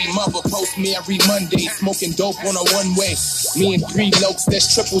 his baby mother post me every Monday. Smoking dope on a one-way. Me and 3 lokes,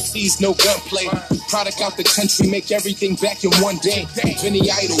 that's triple C's, no gunplay. Product out the country, make everything back in one day. Vinny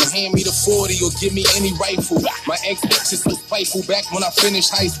Idol, hand me the 40 or give me any rifle. My ex-bitch is so spiteful back when I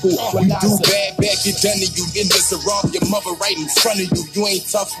finished high school. When you do bad, get done to you. Ninjas are rob your mother right in front of you. You ain't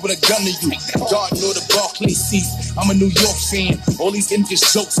tough with a gun to you. God know the Barclays seats. I'm a New York fan. All these Indian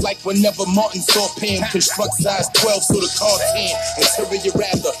jokes like whenever Martin saw Pam. Construct size 12 so the car can. Interior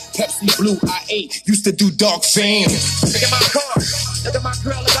rather, Pepsi Blue, I8. Used to do dark fans. Look at my car, look at my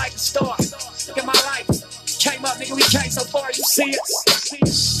girl, look like a star. Look at my life, came up, nigga, we came so far, you see it?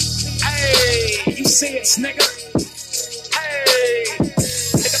 Hey, you see it, nigga? Hey,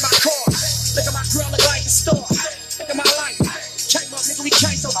 look at my car, look at my girl, look like a star. Look at my life, came up, nigga, we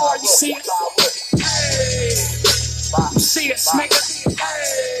came so far, you see it? Hey, you see it, nigga?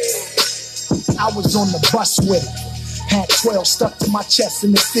 Hey. I was on the bus with it. Had 12 stuck to my chest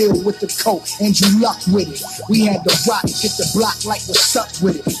in the field with the coat. Andrew Luck with it. We had the rock, hit the block like what's up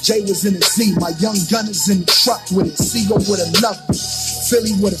with it. Jay was in the Z, my young gunners in the truck with it. Seagull would've loved it.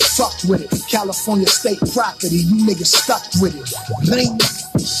 Philly would've fucked with it. California state property, you niggas stuck with it. Bling,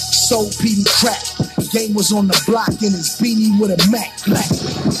 sold Petey crack. Game was on the block in his beanie with a Mac black.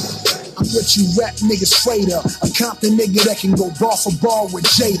 I'm what you rap niggas afraid of. A Compton nigga that can go bar for bar with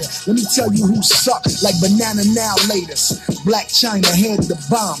Jada. Let me tell you who suck like Banana Now latest. Black China had the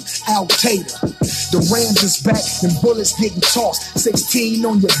bomb, Al Qaeda. The Rams is back and bullets getting tossed. 16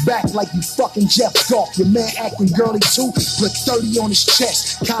 on your back like you fucking Jeff Goff. Your man acting girly too, put 30 on his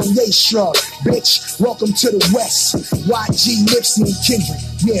chest. Kanye shrug, bitch, welcome to the West. YG, Nipsey and Kendrick,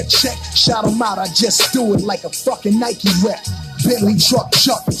 yeah, check, shout them out, I just do it like a fucking Nike rep. Bentley truck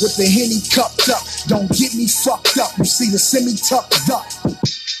chuck with the Henny cupped up. Don't get me fucked up, you see the semi tucked up.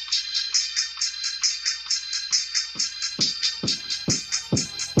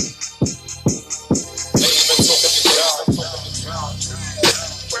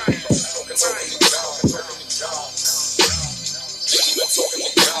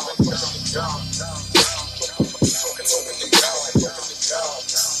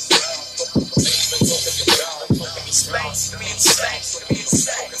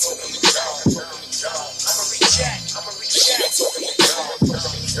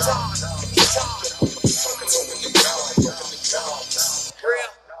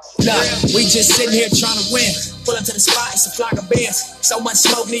 Nah, we just sitting here trying to win. Pull up to the spot, it's a flock of bands. So much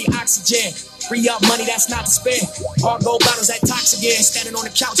smoke, need oxygen. Free up money that's not to spend. All gold bottles at Tox again. Standing on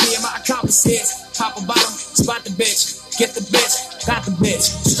the couch, me and my accomplices. Pop a bottle, spot the bitch. Get the bitch, got the bitch.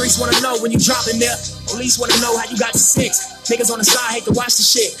 Streets wanna know when you dropping there. Police wanna know how you got your six. Niggas on the side hate to watch the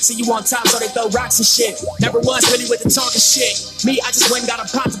shit. See you on top, so they throw rocks and shit. Never was really with the talking shit. Me, I just went and got a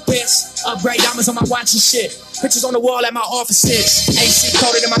pot to piss. Upgrade diamonds on my watch and shit. Pictures on the wall at my offices. AC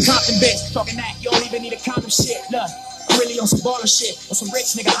coated in my Compton bitch. Talking that, you don't even need a condom shit. Look, I'm really on some baller shit. On some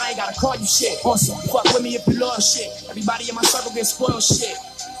rich nigga, I ain't gotta call you shit. On some fuck with me if you love shit. Everybody in my circle get spoiled shit.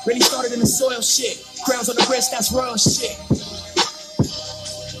 Really started in the soil shit. Crowns on the wrist, that's royal shit.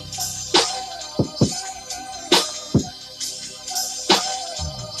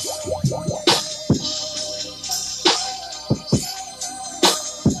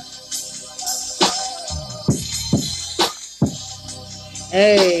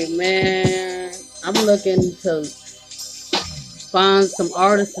 Hey man, I'm looking to find some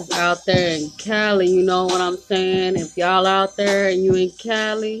artists out there in Cali, you know what I'm saying? If y'all out there and you in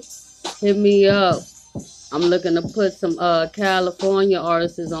Cali, hit me up. I'm looking to put some California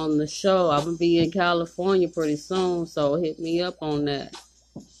artists on the show. I'm gonna be in California pretty soon, so hit me up on that.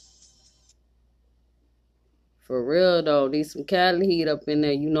 For real though, need some Cali heat up in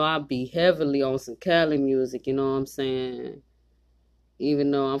there. You know I be heavily on some Cali music, you know what I'm saying?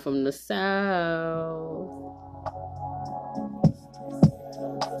 Even though I'm from the South.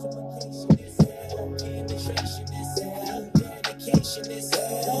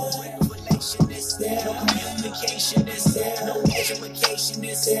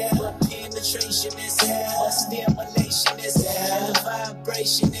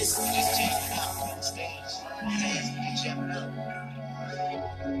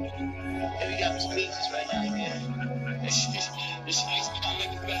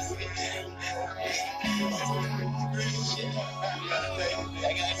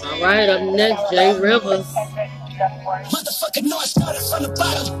 Alright, up next, Jay Rivers. Motherfucking know I started from the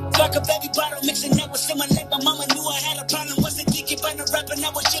bottom. Like a baby bottle, mixing that with my leg. My mama knew I had a problem. Wasn't thinking about the rapping.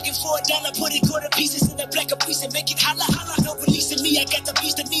 I was looking for $1. Put it quarter pieces in the black of piece and make it holla holla. No releasing me, I got the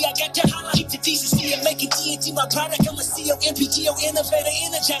beast in me, I got the holla. Keep the decency and making TNT my product. I'm a CEO, MPGO, innovator,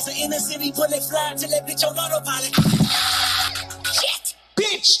 energizer. In the city, bullet fly till that bitch on autopilot. Shit,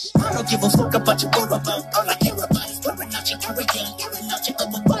 bitch. I don't give a fuck about your about. All I care about is wearing out your carry-on, carrying out your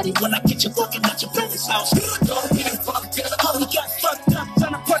upper body. When I get you walking out your parents' house, don't get involved. How we got fucked up,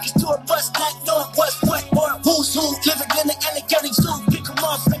 trying to park his tour bus, not knowing what's what or who's who. Living in the LA County Zoo, pick him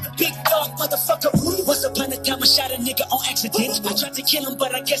off like a big dog, motherfucker. Once upon a time, I shot a nigga on accident. I tried to kill him,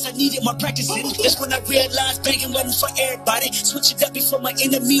 but I guess I needed more practicing. That's when I realized banging wasn't for everybody. Switch it up before my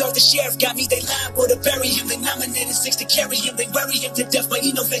enemy or the sheriff got me. They liable to bury him, they nominated 6 to carry him. They bury him to death, but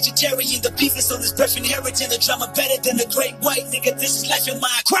he no vegetarian. The beef is on his breath, inheriting the drama better than the great white nigga. This is life in my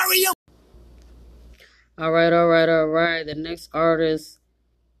aquarium. Alright. The next artist,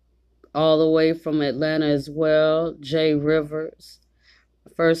 all the way from Atlanta as well, Jay Rivers.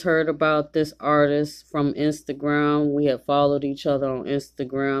 First heard about this artist from Instagram. We had followed each other on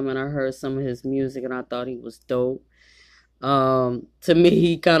Instagram, and I heard some of his music, and I thought he was dope. To me,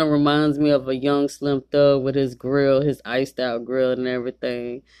 he kind of reminds me of a young Slim Thug with his grill, his iced out grill and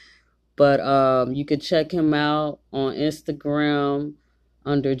everything. But you can check him out on Instagram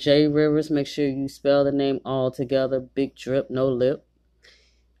under Jay Rivers. Make sure you spell the name all together, big drip, no lip.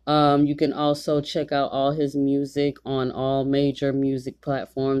 You can also check out all his music on all major music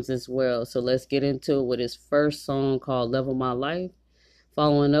platforms as well. So let's get into it with his first song called Level My Life.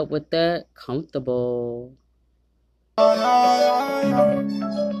 Following up with that, Comfortable.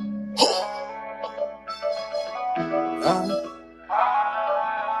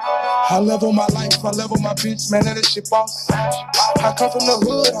 I level my life, I level my bitch, man, that shit boss. I come from the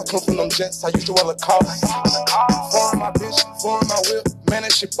hood, I come from them jets, I used to well a cost. Foreign my bitch, foreign my whip, man,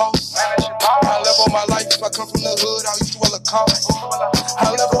 that shit boss. I level my life, I come from the hood, I used to well a cost.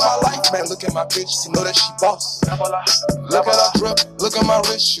 I level my life, man, look at my bitch, you know that she boss. Look at her drip, look at my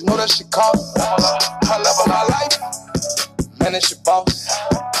wrist, you know that she cost. I level my life, man, that shit boss.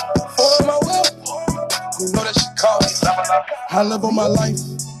 Foreign my whip, you know that she cost. I level my life,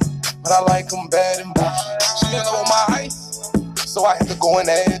 but I like them bad and bullshit. She in love with my height, so I had to go and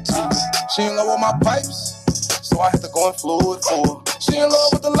add to. She in love with my pipes, so I had to go and fluid for her. She in love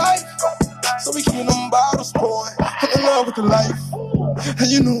with the life, so we keepin' them bottles poured. In love with the life, and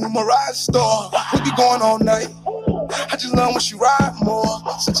you know I'm a ride star. We be going all night, I just love when she ride more.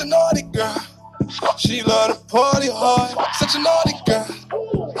 Such a naughty girl, she love to party hard. Such a naughty girl,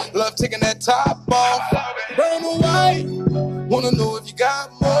 love taking that top off. Burn the white, wanna know if you got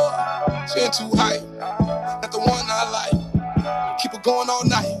more. She ain't too hype, not the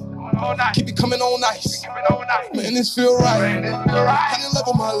Keep it coming on nice. Man, this feel right. I done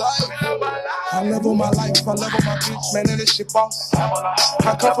level my life. I level my life. I level my bitch. Man, and this shit boss.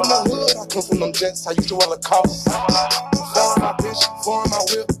 I come from the hood. I come from them jets. I used to well a cost. Foreign my bitch. Foreign my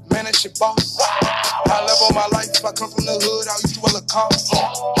whip. Man, that shit boss. I level my life. I come from the hood. I used to well a cost.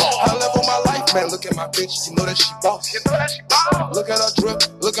 I level my life. Man, look at my bitch. You know that she boss. Look at her drip.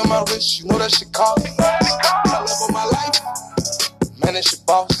 Look at my wrist. You know that shit cost. I level my life. Man, that shit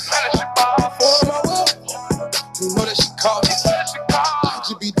boss. Foreign my whip. You know that she cost. I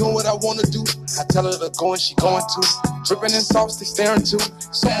just be doing what I wanna do. I tell her to go and she going to. Dripping in sauce, they staring too.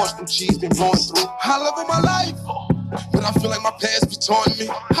 So much blue cheese been blowing through. I level my life, but I feel like my past be taunting me.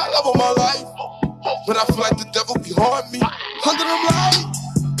 I level my life, but I feel like the devil be haunting me. Under them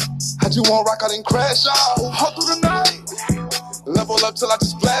lights, I just want rock out and crash out. All through the night, level up till I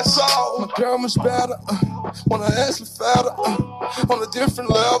just blast out. My girl much better, when her ass look fatter, on a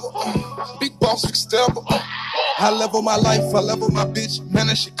different level. Big boss, big stepper. I level my life, I level my bitch, man,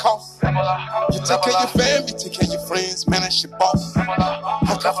 that shit cost. You take care of your family, take care of your friends, man, that shit boss.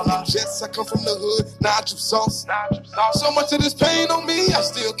 I come from them jets, I come from the hood, now I juice sauce. So much of this pain on me, I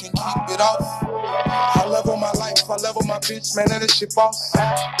still can't keep it off. I level my life, I level my bitch, man, that shit boss.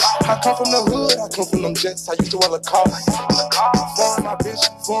 I come from the hood, I come from them jets, I used to well a cost. Foreign my bitch,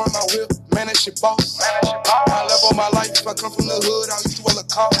 foreign my whip, man, that shit boss. I level my life, I come from the hood, I used to well a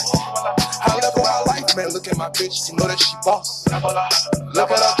cost. I level my life, man, look at my bitch, you know that she boss.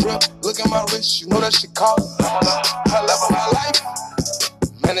 Look at her drip, look at my wrist, you know that she cost. I level my life,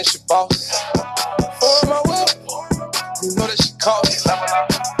 man, that she boss. For my whip, you know that she cost.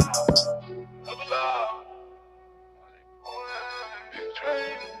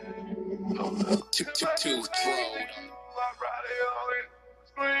 Two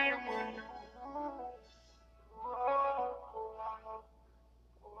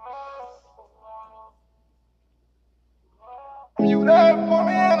You there for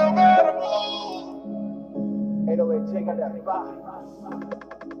me in a better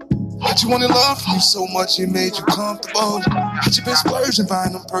I just wanted love from you so much it made you comfortable. I just been splurging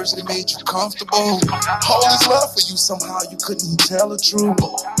buying them purses that made you comfortable. All this love for you somehow you couldn't even tell the truth.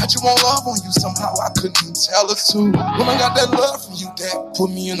 I just want love on you somehow I couldn't even tell it too. When I got that love from you that put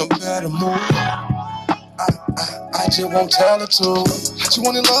me in a better mood. I just won't tell it to. I just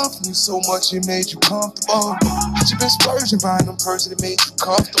wanted love from you so much it made you comfortable. I just been splurging buying them purses that made you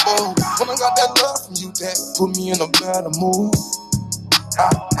comfortable. When I got that love from you that put me in a better mood.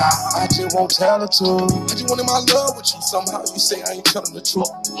 I just won't tell it to. I just wanted my love with you somehow. You say I ain't telling the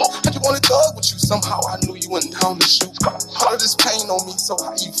truth. I just wanted thug with you somehow. I knew you went down to shoot. All of this pain on me, so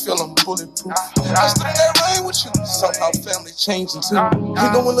how you feel I'm bulletproof. I stood in that rain with you. Somehow family changing too.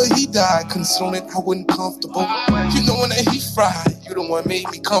 You know when he died, consumed it, I wasn't comfortable. You know when that he fried, you the one made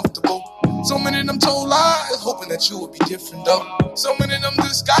me comfortable. So many of them told lies, hoping that you would be different though. So many of them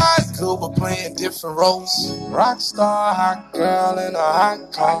disguised, good but playing different roles. Rockstar, hot girl in a hot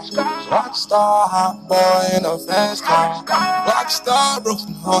car. Rockstar, hot boy in a fast car. Rockstar,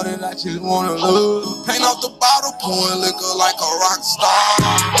 broken hearted, I just wanna love. Paint off the bottle, pouring liquor like a rock star.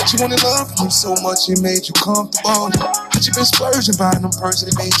 But you wanted love from you so much it made you comfortable. But you been splurging buying them purses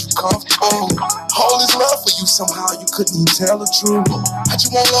that made you comfortable. All this love for you somehow you couldn't even tell the truth. I just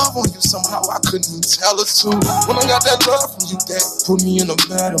want love on you somehow I couldn't even tell it too. When I got that love from you that put me in a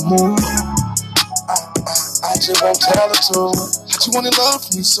better mood. I just won't tell it to. I just wanted love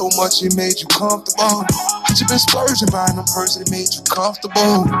from you so much it made you comfortable. I just been splurging buying them purses that made you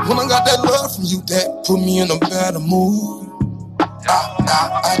comfortable. When I got that love from you that put me in a better mood.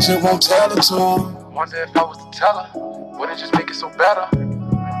 I just won't tell it to. Wonder if I was to tell her, would it just make it so better?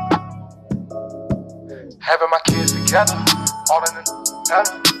 Having my kids together, all in the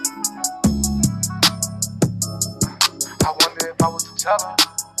better. I wonder if I was to tell her,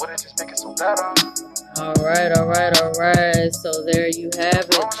 would it just make it so better? All right. So there you have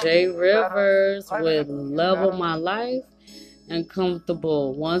it. Jay Rivers with Level My Life and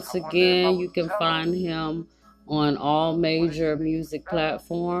Comfortable. Once again, you can find him on all major music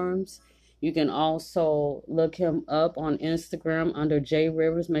platforms. You can also look him up on Instagram under Jay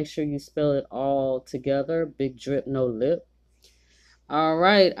Rivers. Make sure you spell it all together. Big drip, no lip. All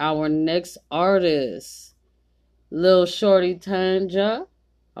right, our next artist, Lil Shorty Tanja.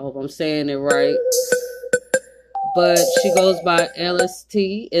 I hope I'm saying it right. But she goes by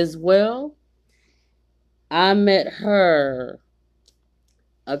LST as well. I met her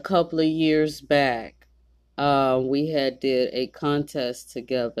a couple of years back. We had did a contest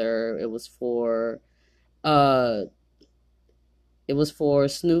together. It was for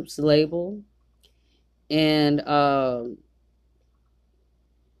Snoop's label, and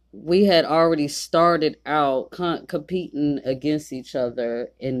we had already started out competing against each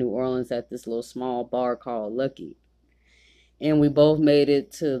other in New Orleans at this little small bar called Lucky. And we both made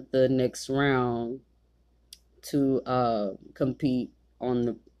it to the next round to compete on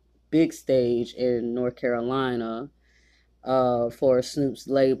the big stage in North Carolina for Snoop's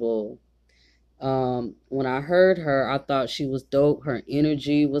label. When I heard her, I thought she was dope. Her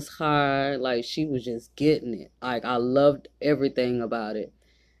energy was high. Like, she was just getting it. Like, I loved everything about it.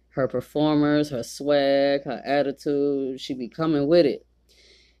 Her performers, her swag, her attitude. She be coming with it.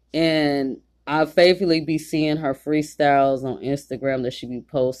 And I faithfully be seeing her freestyles on Instagram that she be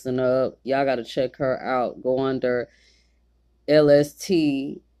posting up. Y'all got to check her out. Go under LST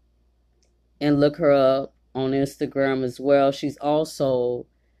and look her up on Instagram as well. She's also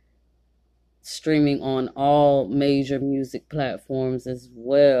streaming on all major music platforms as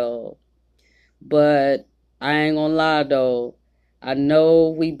well. But I ain't gonna lie though, I know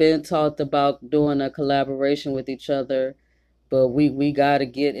we've been talked about doing a collaboration with each other, but we gotta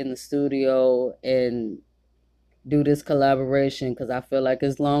get in the studio and do this collaboration because I feel like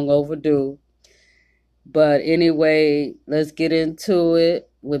it's long overdue. But anyway, let's get into it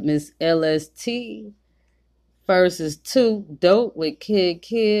with Miss LST versus Too Dope with Kid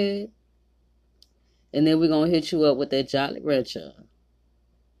Kid. And then we're going to hit you up with that Jolly Rancher.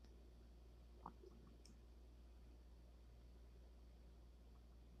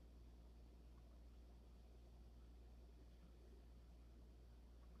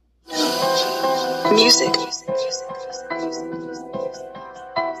 Music.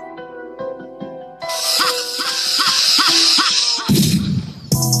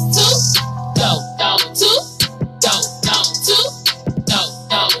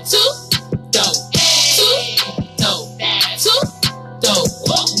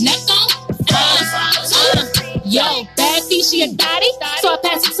 She a thotty, so I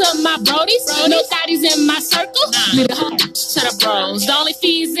pass it to my brodies. No thotties in my circle. Leave it home to the bros. The only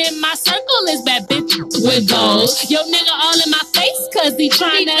fees in my circle is bad bitch with goals. Yo nigga all in my face, cause he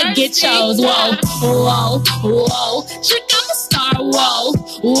tryna get chose. Whoa, whoa, whoa. Trick, I'm a star. Whoa,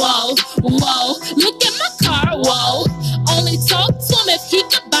 whoa, whoa. Look at my car. Whoa. Only talk to him if he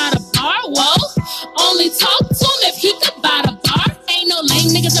could buy the bar. Whoa. Only talk to him if he could buy the bar. Ain't no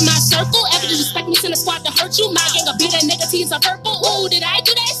lame niggas in my circle. Ever disrespect me, send a squad to hurt you. My gang will beat that nigga teeth are purple. Ooh, did I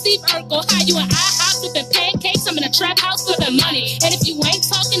do that? Steve Urkel. How you and I hop flipping pancakes? I'm in a trap house flipping money. And if you ain't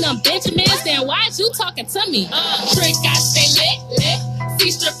talking them Benjamins, then why is you talking to me? Trick, I stay lit.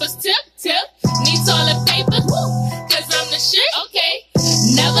 See strippers tip. Need toilet paper. Cause I'm the shit. Okay.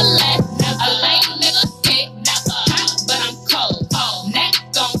 Never let a lame nigga hit. Never. But I'm cold. Neck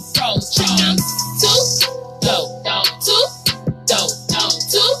gon' froze. Trick, I'm too dope. Too dope.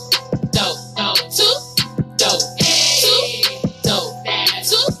 Too dope. Too dope.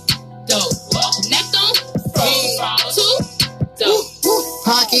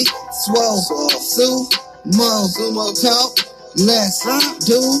 Pocket, swole, sumo, talk, less,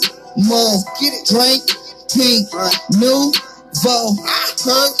 do, more, get it, drink, pink, new, vo,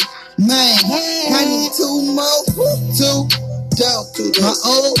 perk, man, I need two more, too dope, my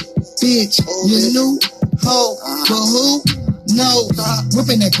old bitch, you new hoe, but who? No,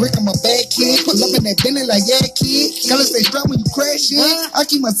 whipping that brick on my back, kid. Pull up in that Bentley like, yeah, kid. Gotta stay strapped when you crash in. I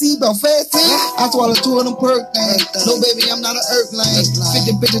keep my seatbelt fast in. I swallow 2 of them perk things. No, baby, I'm not an earth lane.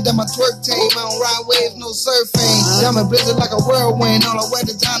 50 bitches that my twerk team. I don't ride waves, no surfing. Diamond blizzard like a whirlwind. All I wear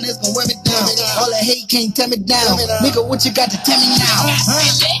the down is gon' wear me down. All that hate can't tear me down. Nigga, what you got to tell me now?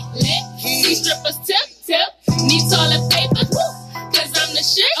 Lit. These strippers tip. Need toilet paper. Cause I'm the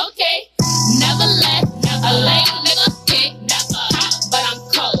shit. Okay. Never let a lame nigga hit. But I'm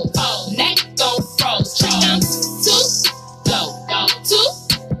cold. Neck gon' froze. Trick, I'm too dope. Too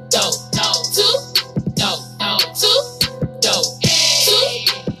dope. Too dope. Too dope.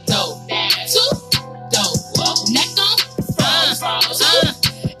 Too dope. Neck gon' froze.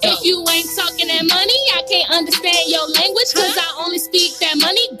 If you ain't talking that money, I can't understand your language. Cause I only speak that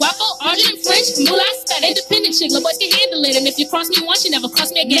money. Guapo, Argent, French, moolah, spell. Independent chick, little boys can handle it. And if you cross me once, you never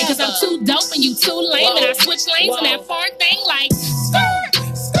cross me again. Cause I'm too dope and you too lame. And I switch lanes on that foreign thing like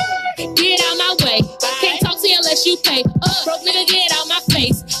get out my way. Can't talk to you unless you pay. Broke nigga, get out my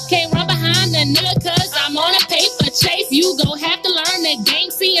face. Can't run behind the nigga cause I'm on a paper chase. You gon' have to learn the game.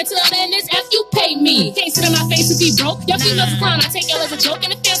 See, until then it's F you pay me. Can't sit in my face if he broke. Your females a clown, I take y'all as a joke.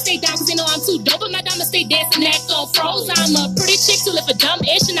 And the fans stay down cause they know I'm too dope. But my diamonds stay dancing, that gon' froze. I'm a pretty chick to live a dumb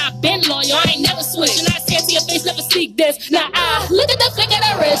ish. And I've been loyal, I ain't never switch. And I say it to your face, never speak this. Now I look at the flick of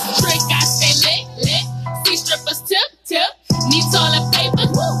the wrist. Trick, I stay lit. See strippers tip. Need toilet paper.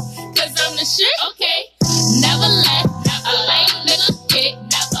 Cause I'm the shit. Okay. Never let a lame nigga hit.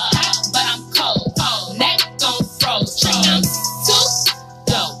 Never.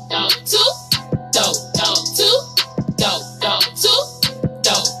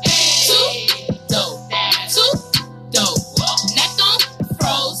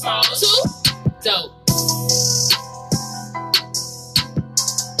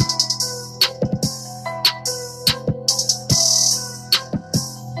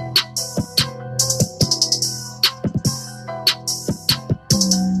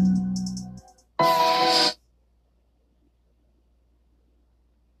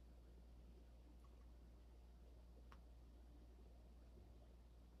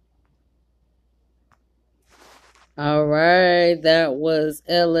 All right, that was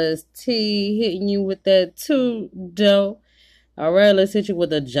LST hitting you with that too, dope. All right, let's hit you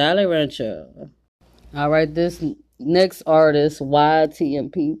with a Jolly Rancher. All right, this next artist,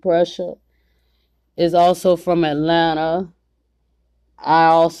 YTMP Pressure, is also from Atlanta. I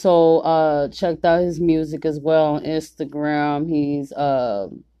also checked out his music as well on Instagram. He's a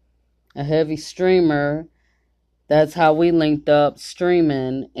heavy streamer. That's how we linked up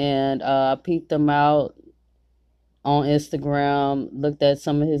streaming, and I peeped him out on Instagram, looked at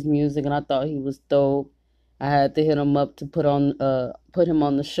some of his music, and I thought he was dope. I had to hit him up to put him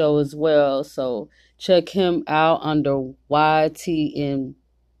on the show as well. So check him out under YTN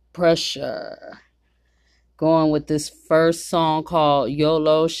Pressure. Going with this first song called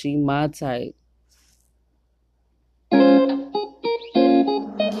YOLO, She My Type.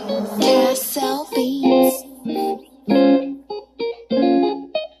 Carousel beats.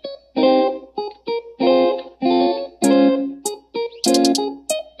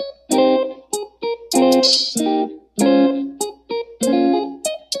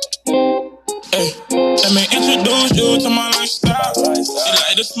 Hey, let me introduce you to my lifestyle. She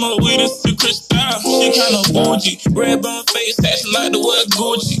like to smoke weed and secret style. She kinda bougie, red bone face, fashion like the word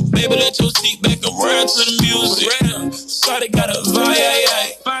Gucci. Baby, let your seat back and ride to the music. Real, shawty got a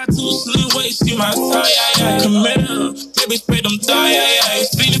vibe, 5'2" slim waist, she my tie, come here, baby, spray them thigh,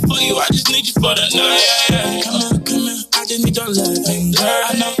 feeling for you, I just need you for the night, come here, I just need your loving, girl.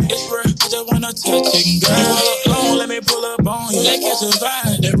 I know it's real, I just wanna touch it, girl. You pull up long, let me pull up on you. Let's catch a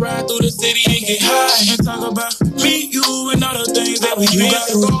vibe, that ride through the city and get high, and talk about me, you, and all the things that we been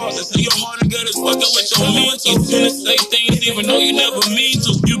through. Listen, your heart and gut is fucking with your mental. You tend to say things even though you never mean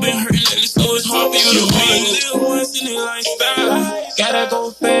to. You been hurting lately, so it's hard for you to only live once in your lifestyle. Gotta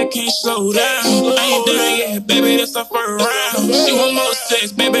go fast, can't slow down. I ain't done yet, baby, that's our first round. She want more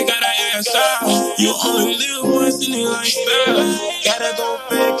sex, baby, gotta ass out. You only live once in your lifestyle. Gotta go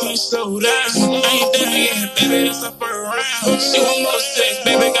fast, can't slow down. I ain't done yet, baby, that's our first round. She want more sex,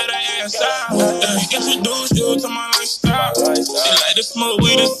 baby, gotta ass out. Introduce you to my lifestyle. She like to smoke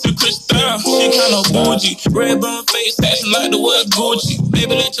weed and secret style. She kinda bougie, red bone face, fashion like the word Gucci.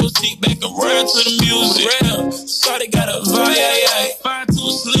 Baby, let your seat back and ride to the music. Real, shawty got a vibe,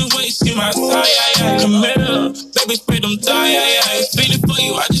 5'2" slim waist, she my tie, come here, baby, spray them thigh, feeling for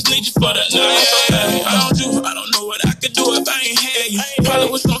you, I just need you for the night. I don't know what I could do if I ain't had you. Probably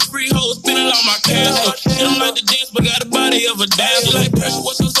with some free hoes spending all my cash. She don't like to dance, but got a body of a dancer. Like pressure,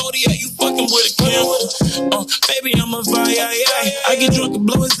 what's your zodiac? You fucking with a cancer. Baby, I'm a vibe, I get drunk and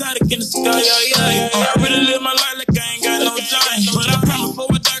blow exotic in the sky, I really live my life like I ain't got no time. But I promise for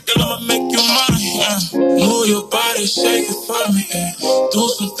a doctor, I'ma make you mine. Move your body, shake it for me, do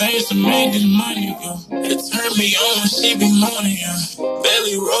some things to make this money, it turn me on when she be moaning,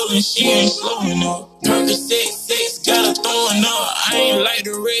 belly rolling, she ain't slowing up. Percocet, sex, got her throwing up. I ain't like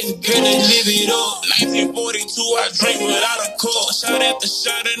the rest, girl, they live it up. 1942, I drink without a cup. Shot after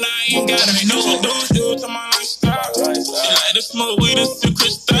shot and I ain't gotta know. Introduce you to my lifestyle. She like to smoke weed and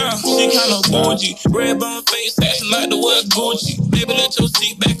secret style. She kinda bougie, red bone face, fashion like the word Gucci. Baby, let your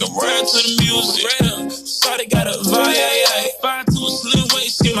seat back and ride to the music. Real, shawty got a vibe, 5'2" slim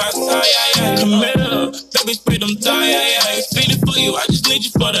waist, she my tie, come here, baby, spray them thigh, feeling for you, I just need you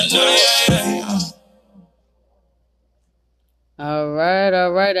for the night. All right.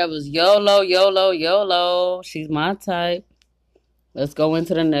 That was YOLO, YOLO, YOLO. She's my type. Let's go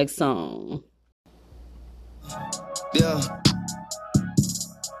into the next song. Yeah.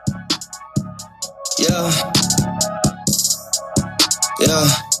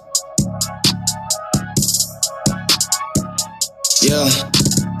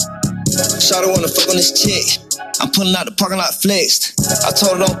 Shawty wanna fuck on this chick. I'm pulling out the parking lot flexed. I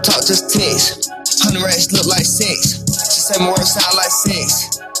told her don't talk, just text. 100 racks look like sex. She said my words sound like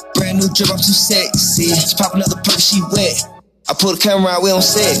sex. Brand new drip, I'm too sexy. She pop another perk, she wet. I pull the camera out, we on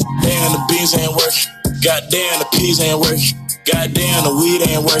set. Damn, the beans ain't working. Goddamn, the peas ain't working. Goddamn, the weed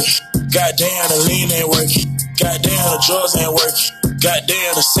ain't working. Goddamn, the lean ain't working. Goddamn, the drugs ain't working.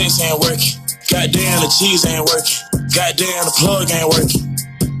 Goddamn, the sex ain't working. Goddamn, the cheese ain't working. Goddamn, the plug ain't working.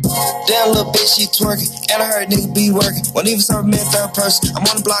 Damn little bitch, she twerking. And I heard nigga be working. Won't even serve me in third person. I'm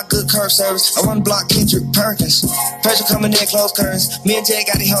on the block, good curb service. I run the block, Kendrick Perkins. Pressure coming in, close curtains. Me and Jay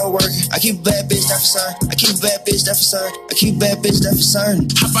got the whole working. I keep a bad bitch, that for certain. I keep a bad bitch, that for certain. I keep a bad bitch, that for certain.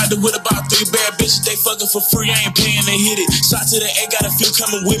 Hop out the with about 3 bad bitches, they fucking for free, I ain't paying, they hit it. Shot to the A, got a few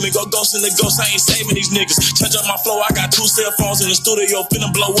coming with me. Go ghost in the ghost, I ain't saving these niggas. Touch up my flow, I got 2 cell phones in the studio, finna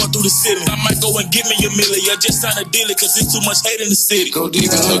blow up through the ceiling. I might go and get me a million, yeah, just sign a deal it, cause it's too much hate in the city. Go deep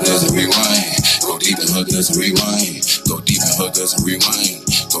and hook us and rewind. Go deep and hook us and rewind. Go deep and hook us and rewind.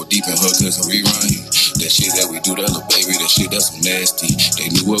 Go deep and hook us and rewind. That shit that we do, that little baby, that shit that's so nasty. They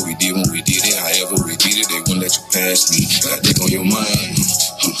knew what we did when we did it. However we did it, they wouldn't let you pass me. Got dick on your mind,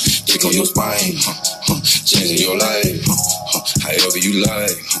 dick on your spine, changing your life, however you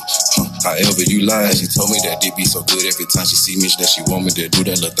like, however you like. She told me that dick be so good every time she see me, that she want me to do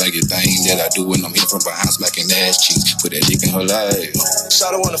that little thing that I do when I'm here from behind smacking ass cheeks. Put that dick in her life.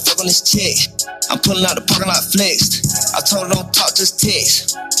 Shawty wanna fuck on this chick. I'm pulling out the parking lot flexed. I told her don't talk, just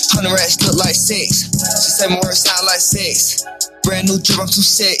text. 100 racks look like 6. She said my words sound like 6. Brand new drip, I'm too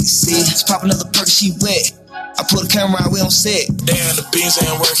sexy. Just pop another perk, she wet. I pull the camera out, we on set. Damn, the beans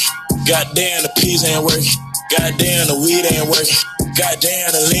ain't working. Goddamn, the peas ain't working. Goddamn, the weed ain't working.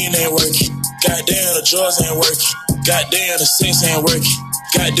 Goddamn, the lean ain't working. Goddamn, the drugs ain't working. Goddamn, the sex ain't working.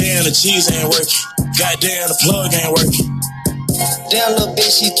 Goddamn, the cheese ain't working. Goddamn, the plug ain't working. Damn, little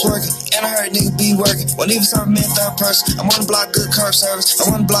bitch, she twerking. And I heard niggas be working. Won't even serve me in third person. I wanna block good curb service.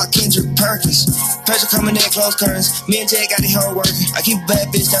 I wanna block Kendrick Perkins. Pressure coming in, close curtains. Me and Jay got the hoe working. I keep a bad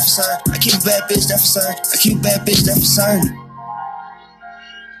bitch that for certain. I keep a bad bitch that for certain. I keep a bad bitch that for certain.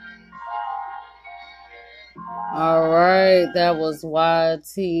 All right, that was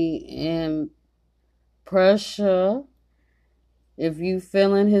YT and Pressure. If you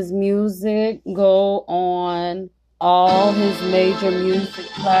feeling his music, go on all his major music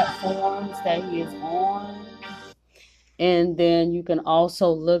platforms that he is on. And then you can also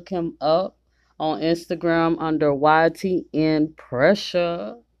look him up on Instagram under YTN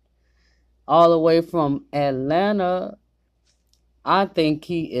Pressure. All the way from Atlanta. I think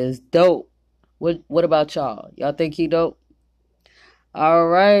he is dope. What about y'all? Y'all think he dope? All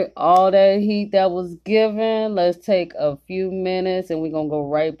right, all that heat that was given. Let's take a few minutes and we're going to go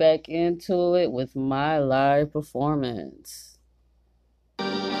right back into it with my live performance.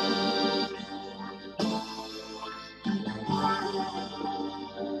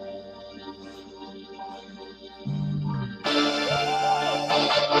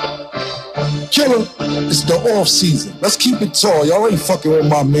 Killer, it's the off season. Let's keep it tall. Y'all ain't fucking with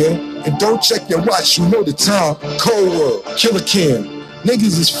my man. And don't check your watch, you know the time. Cold World, Killer Cam.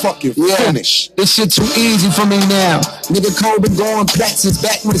 Niggas is fucking finished. This shit too easy for me now. Nigga Cole been going plat since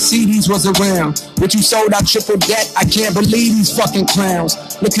back when the CDs was around. What you sold out triple debt, I can't believe these fucking clowns.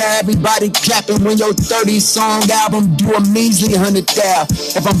 Look how everybody clapping when your 30-song album do a measly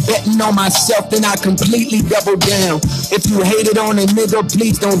 100,000. If I'm betting on myself, then I completely double down. If you hated on a nigga,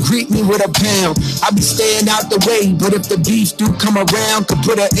 please don't greet me with a pound. I be staying out the way, but if the beef do come around, could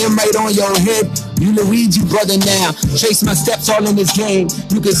put an M right on your head. You Luigi brother now. Trace my steps all in this game.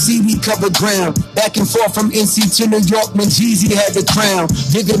 You can see we cover ground. Back and forth from NC to New York when Jeezy had the crown.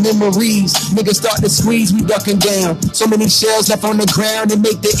 Bigger memories. Niggas start to squeeze, we ducking down. So many shells left on the ground and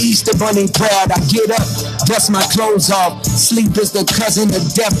make the Easter Bunny proud. I get up, dust my clothes off. Sleep is the cousin of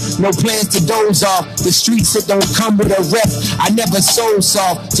death. No plans to doze off. The streets that don't come with a rep. I never soul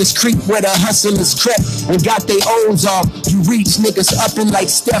soft. Just creep where the hustlers crept and got they O's off. You reach niggas up in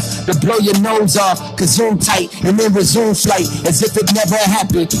like Steph to blow your nose off. Cause zoom tight and then resume flight as if it never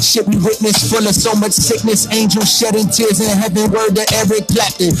happened. Shit we witnessed full of so much sickness. Angels shedding tears in heaven. Word to Eric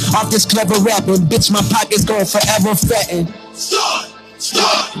Clapton. Off this clever rapping. Bitch, my pocket's going forever fatten.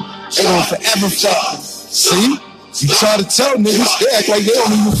 They gon' forever fatten. See? You try to tell niggas, they act like they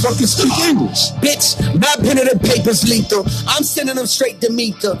don't even fucking speak English. Bitch, my pen and the paper's lethal. I'm sending them straight to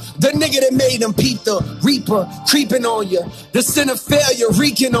Mita. The nigga that made them peep the Reaper creeping on you. The sin of failure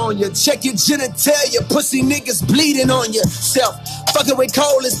reeking on you. Check your genitalia. Pussy niggas bleeding on yourself. Fucking with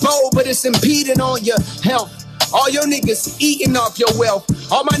coal is bold, but it's impeding on your health. All your niggas eating off your wealth.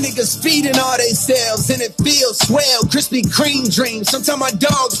 All my niggas feeding all they selves. And it feels swell. Krispy Kreme dreams. Sometimes my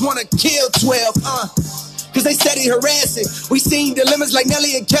dogs wanna kill 12. Cause they steady harassing. We seen dilemmas like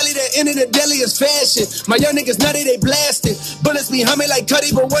Nelly and Kelly that ended the deadliest fashion. My young niggas nutty, they blasting. Bullets be humming like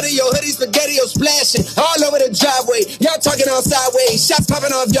Cuddy, but what are your hoodies? Spaghetti-O splashing. All over the driveway. Y'all talking on sideways. Shots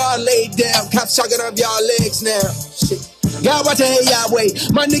popping off, y'all laid down. Cops talking off y'all legs now. Shit. God watch the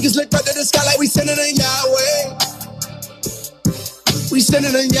Yahweh. My niggas look up to the sky like we sending in Yahweh. We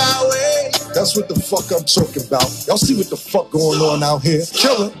sending in Yahweh. That's what the fuck I'm talking about. Y'all see what the fuck going on out here?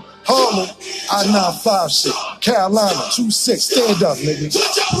 Killer. Harlem, I-95 shit, Carolina, 2-6, stand up, nigga.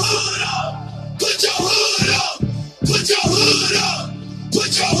 Put your hood up, put your hood up, put your hood up,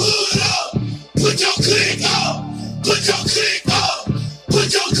 put your hood up, put your click up, put your click up, put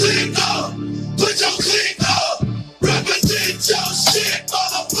your click up, put your click up. Represent your shit,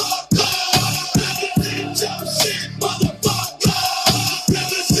 motherfucker. Represent your shit, motherfucker.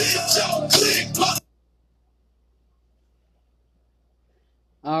 Represent your click, motherfucker.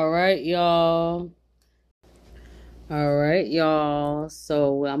 All right, y'all. All right, y'all.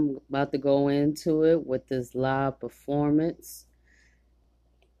 So I'm about to go into it with this live performance.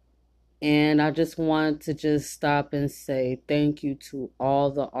 And I just want to just stop and say thank you to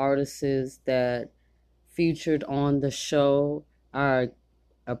all the artists that featured on the show. I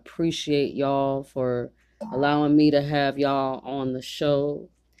appreciate y'all for allowing me to have y'all on the show.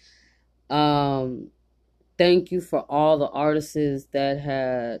 Um, Thank you for all the artists that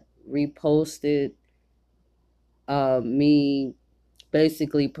had reposted me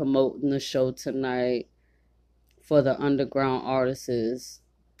basically promoting the show tonight for the underground artists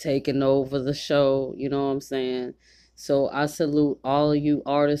taking over the show. You know what I'm saying? So I salute all of you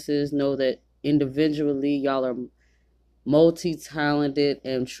artists. Know that individually y'all are multi-talented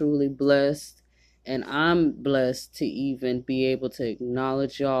and truly blessed. And I'm blessed to even be able to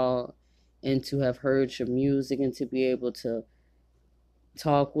acknowledge y'all and to have heard your music and to be able to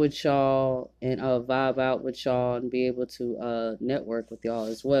talk with y'all and vibe out with y'all and be able to network with y'all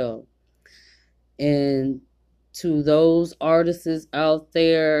as well. And to those artists out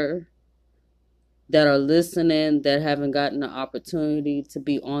there that are listening that haven't gotten the opportunity to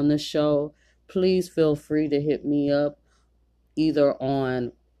be on the show, please feel free to hit me up either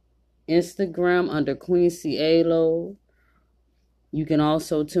on Instagram under Queen Cielo. You can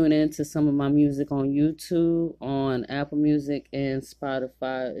also tune in to some of my music on YouTube, on Apple Music, and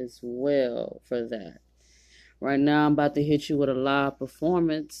Spotify as well for that. Right now, I'm about to hit you with a live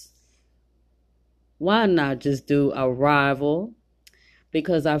performance. Why not just do a rival?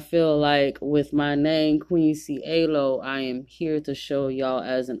 Because I feel like with my name, Queen Cielo, I am here to show y'all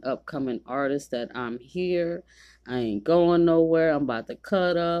as an upcoming artist that I'm here. I ain't going nowhere. I'm about to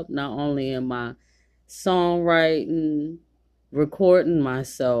cut up. Not only am I songwriting, recording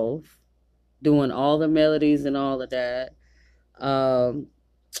myself, doing all the melodies and all of that,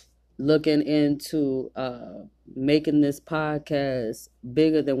 looking into making this podcast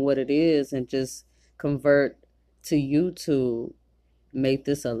bigger than what it is and just convert to YouTube, make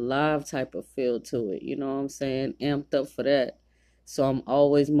this a live type of feel to it. You know what I'm saying? Amped up for that. So I'm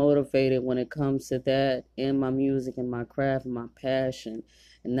always motivated when it comes to that in my music and my craft and my passion.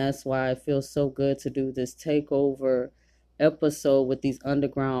 And that's why it feels so good to do this takeover episode with these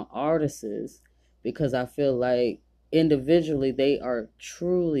underground artists, because I feel like individually they are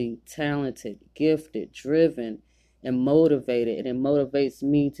truly talented, gifted, driven, and motivated. And it motivates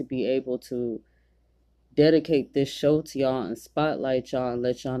me to be able to dedicate this show to y'all and spotlight y'all and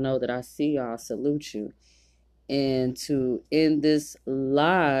let y'all know that I see y'all, salute you. And to end this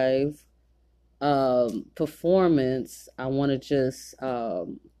live performance, I want to just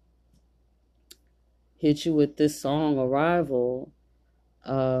hit you with this song, Arrival.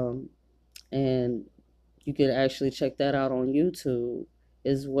 And you can actually check that out on YouTube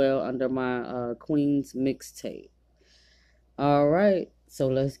as well under my Queen's Mixtape. All right, so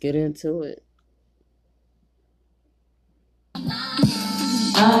let's get into it.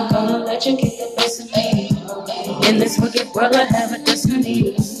 I'm gonna let you get the best of me. In this wicked world, I have a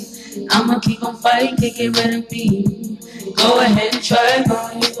destiny. I'ma keep on fighting, can't get rid of me. Go ahead and try,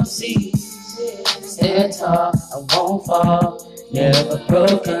 girl, you gon' see. Stand tall, I won't fall. Never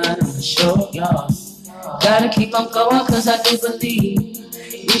broken, I'ma show y'all. Gotta keep on going, cause I do believe.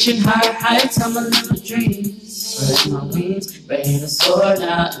 Reaching higher heights, I'ma live a dream. Spread my wings, ready to soar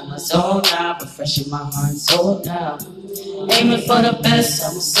now. In my zone now, refreshing my heart and soul now. Aiming for the best,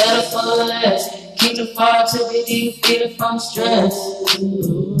 I will settle for less. Keep the fire to be defeated from stress.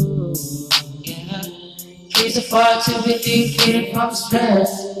 Ooh, yeah. Keep the fire to be defeated from stress.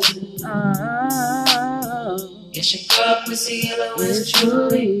 Yes, your girl Pussy Yellow is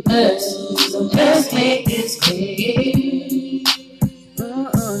truly best. So let's make this clear.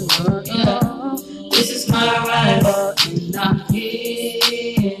 Yeah. This is my rival and I'm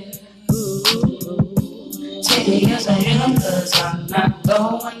here. Take me as I am, cause I'm not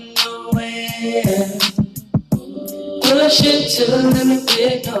going nowhere. Push it to the limit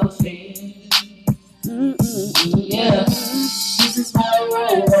with no fear. Yeah, this is my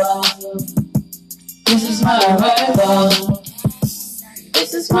rival. This is my rival.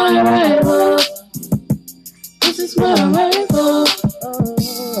 This is my rival. This is my rival.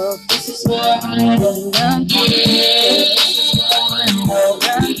 This is my rival. I'm here.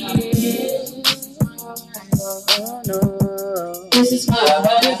 This is my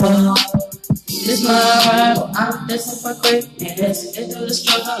rival. This is my rival. I'm destined for greatness. Into the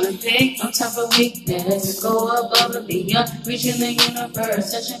struggle and pain, no time for weakness. Go above and beyond, reaching the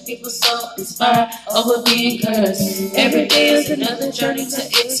universe, touching people's soul, inspired over being cursed. Every day is another journey to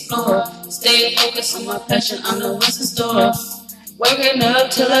explore. Stay focused on my passion, I know what's in store. Working up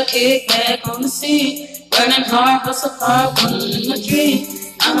till I kick back on the scene. Burning hard, hustle hard, wanting my dream.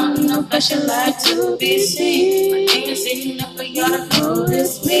 I don't need no fashion light to be seen. My name is enough for y'all to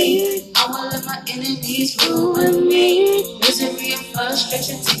notice me. I won't let my enemies ruin me. Misery and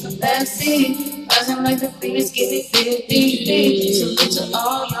frustration take a backseat. Rising like the phoenix, give me 50 feet. Salute to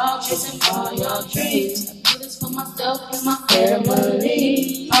all y'all chasing all y'all dreams. I do this for myself and my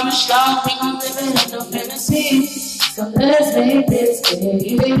family. Promise y'all we gon' live it up, no fantasy. So let's make this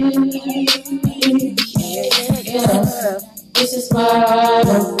big. Yeah. This is why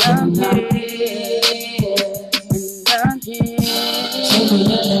I'm here. And I'm here.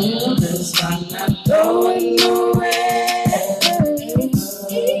 Cause I'm not going nowhere.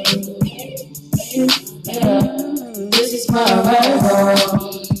 This is my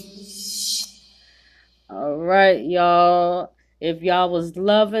home. All right, y'all. If y'all was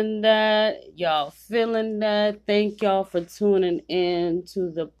loving that, y'all feeling that, thank y'all for tuning in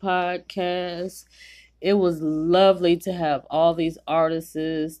to the podcast. It was lovely to have all these artists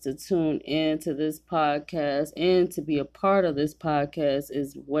to tune in to this podcast and to be a part of this podcast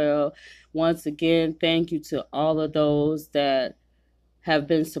as well. Once again, thank you to all of those that have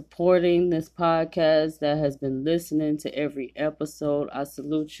been supporting this podcast, that has been listening to every episode. I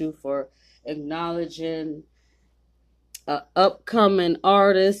salute you for acknowledging an upcoming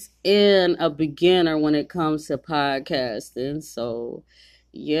artist and a beginner when it comes to podcasting. So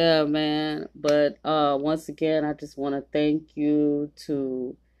yeah, man. But once again, I just want to thank you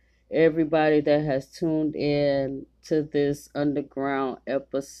to everybody that has tuned in to this underground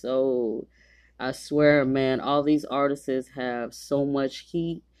episode. I swear, man, all these artists have so much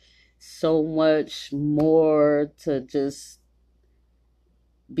heat, so much more to just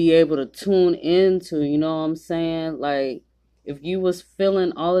be able to tune into, you know what I'm saying? Like, if you was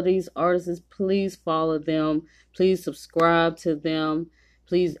feeling all of these artists, please follow them. Please subscribe to them.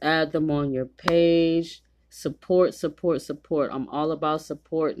 Please add them on your page. Support, support, support. I'm all about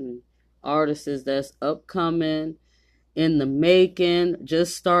supporting artists that's upcoming, in the making,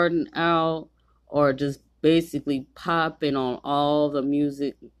 just starting out, or just basically popping on all the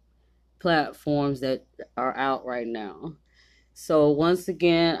music platforms that are out right now. So once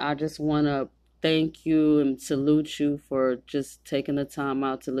again, I just want to thank you and salute you for just taking the time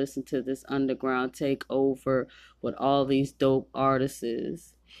out to listen to this underground takeover with all these dope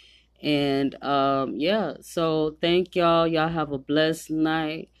artists. And yeah, so thank y'all. Y'all have a blessed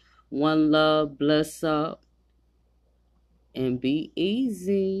night. One love, bless up, and be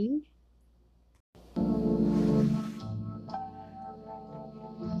easy.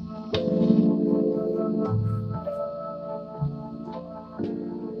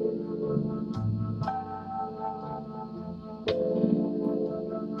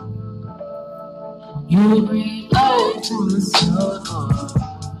 You bring light to the soul.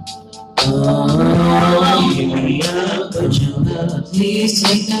 Oh, yeah, but your love, please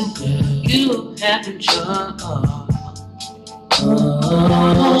take the good. You have control.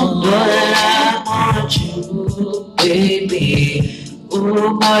 Oh, but I want you, baby. Oh,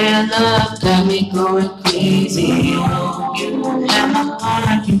 boy, your love got me going crazy. Oh, you have my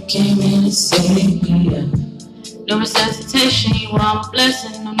heart, you came in to save me. No resuscitation, you are my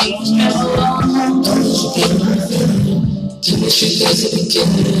blessing, no need for stress. Don't you get my feeling? Give me straight as a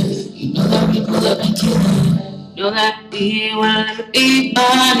beginning. You know that we pull up and kill it. Know that we wanna let me be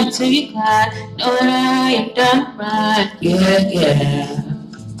fine until you cry. Know that I am done right, yeah, yeah.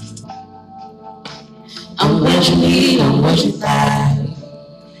 I'm what you need, I'm what you like.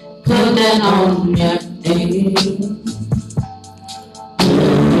 Put that on everything.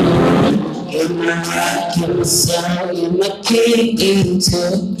 You're my rock, you're my soul, you're my key to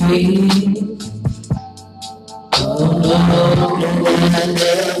breathe. Oh, no, no, I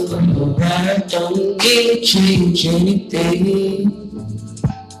love from the right, don't need to change anything.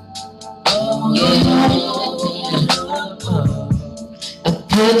 Oh, yeah, I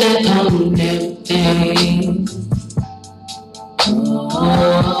put that on everything.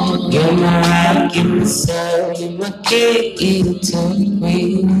 Oh, you're my rock, you're my soul, you're my key to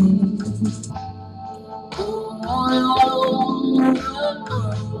breathe.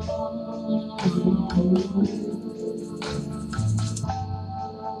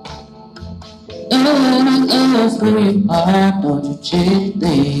 Every part of the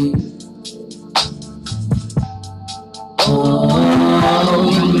thing. Oh,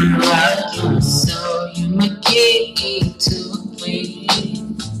 you're my rock, you're my soul, you're my key to breathe.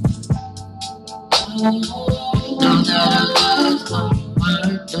 Know that I love how you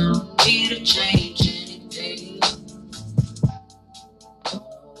work, don't need a change.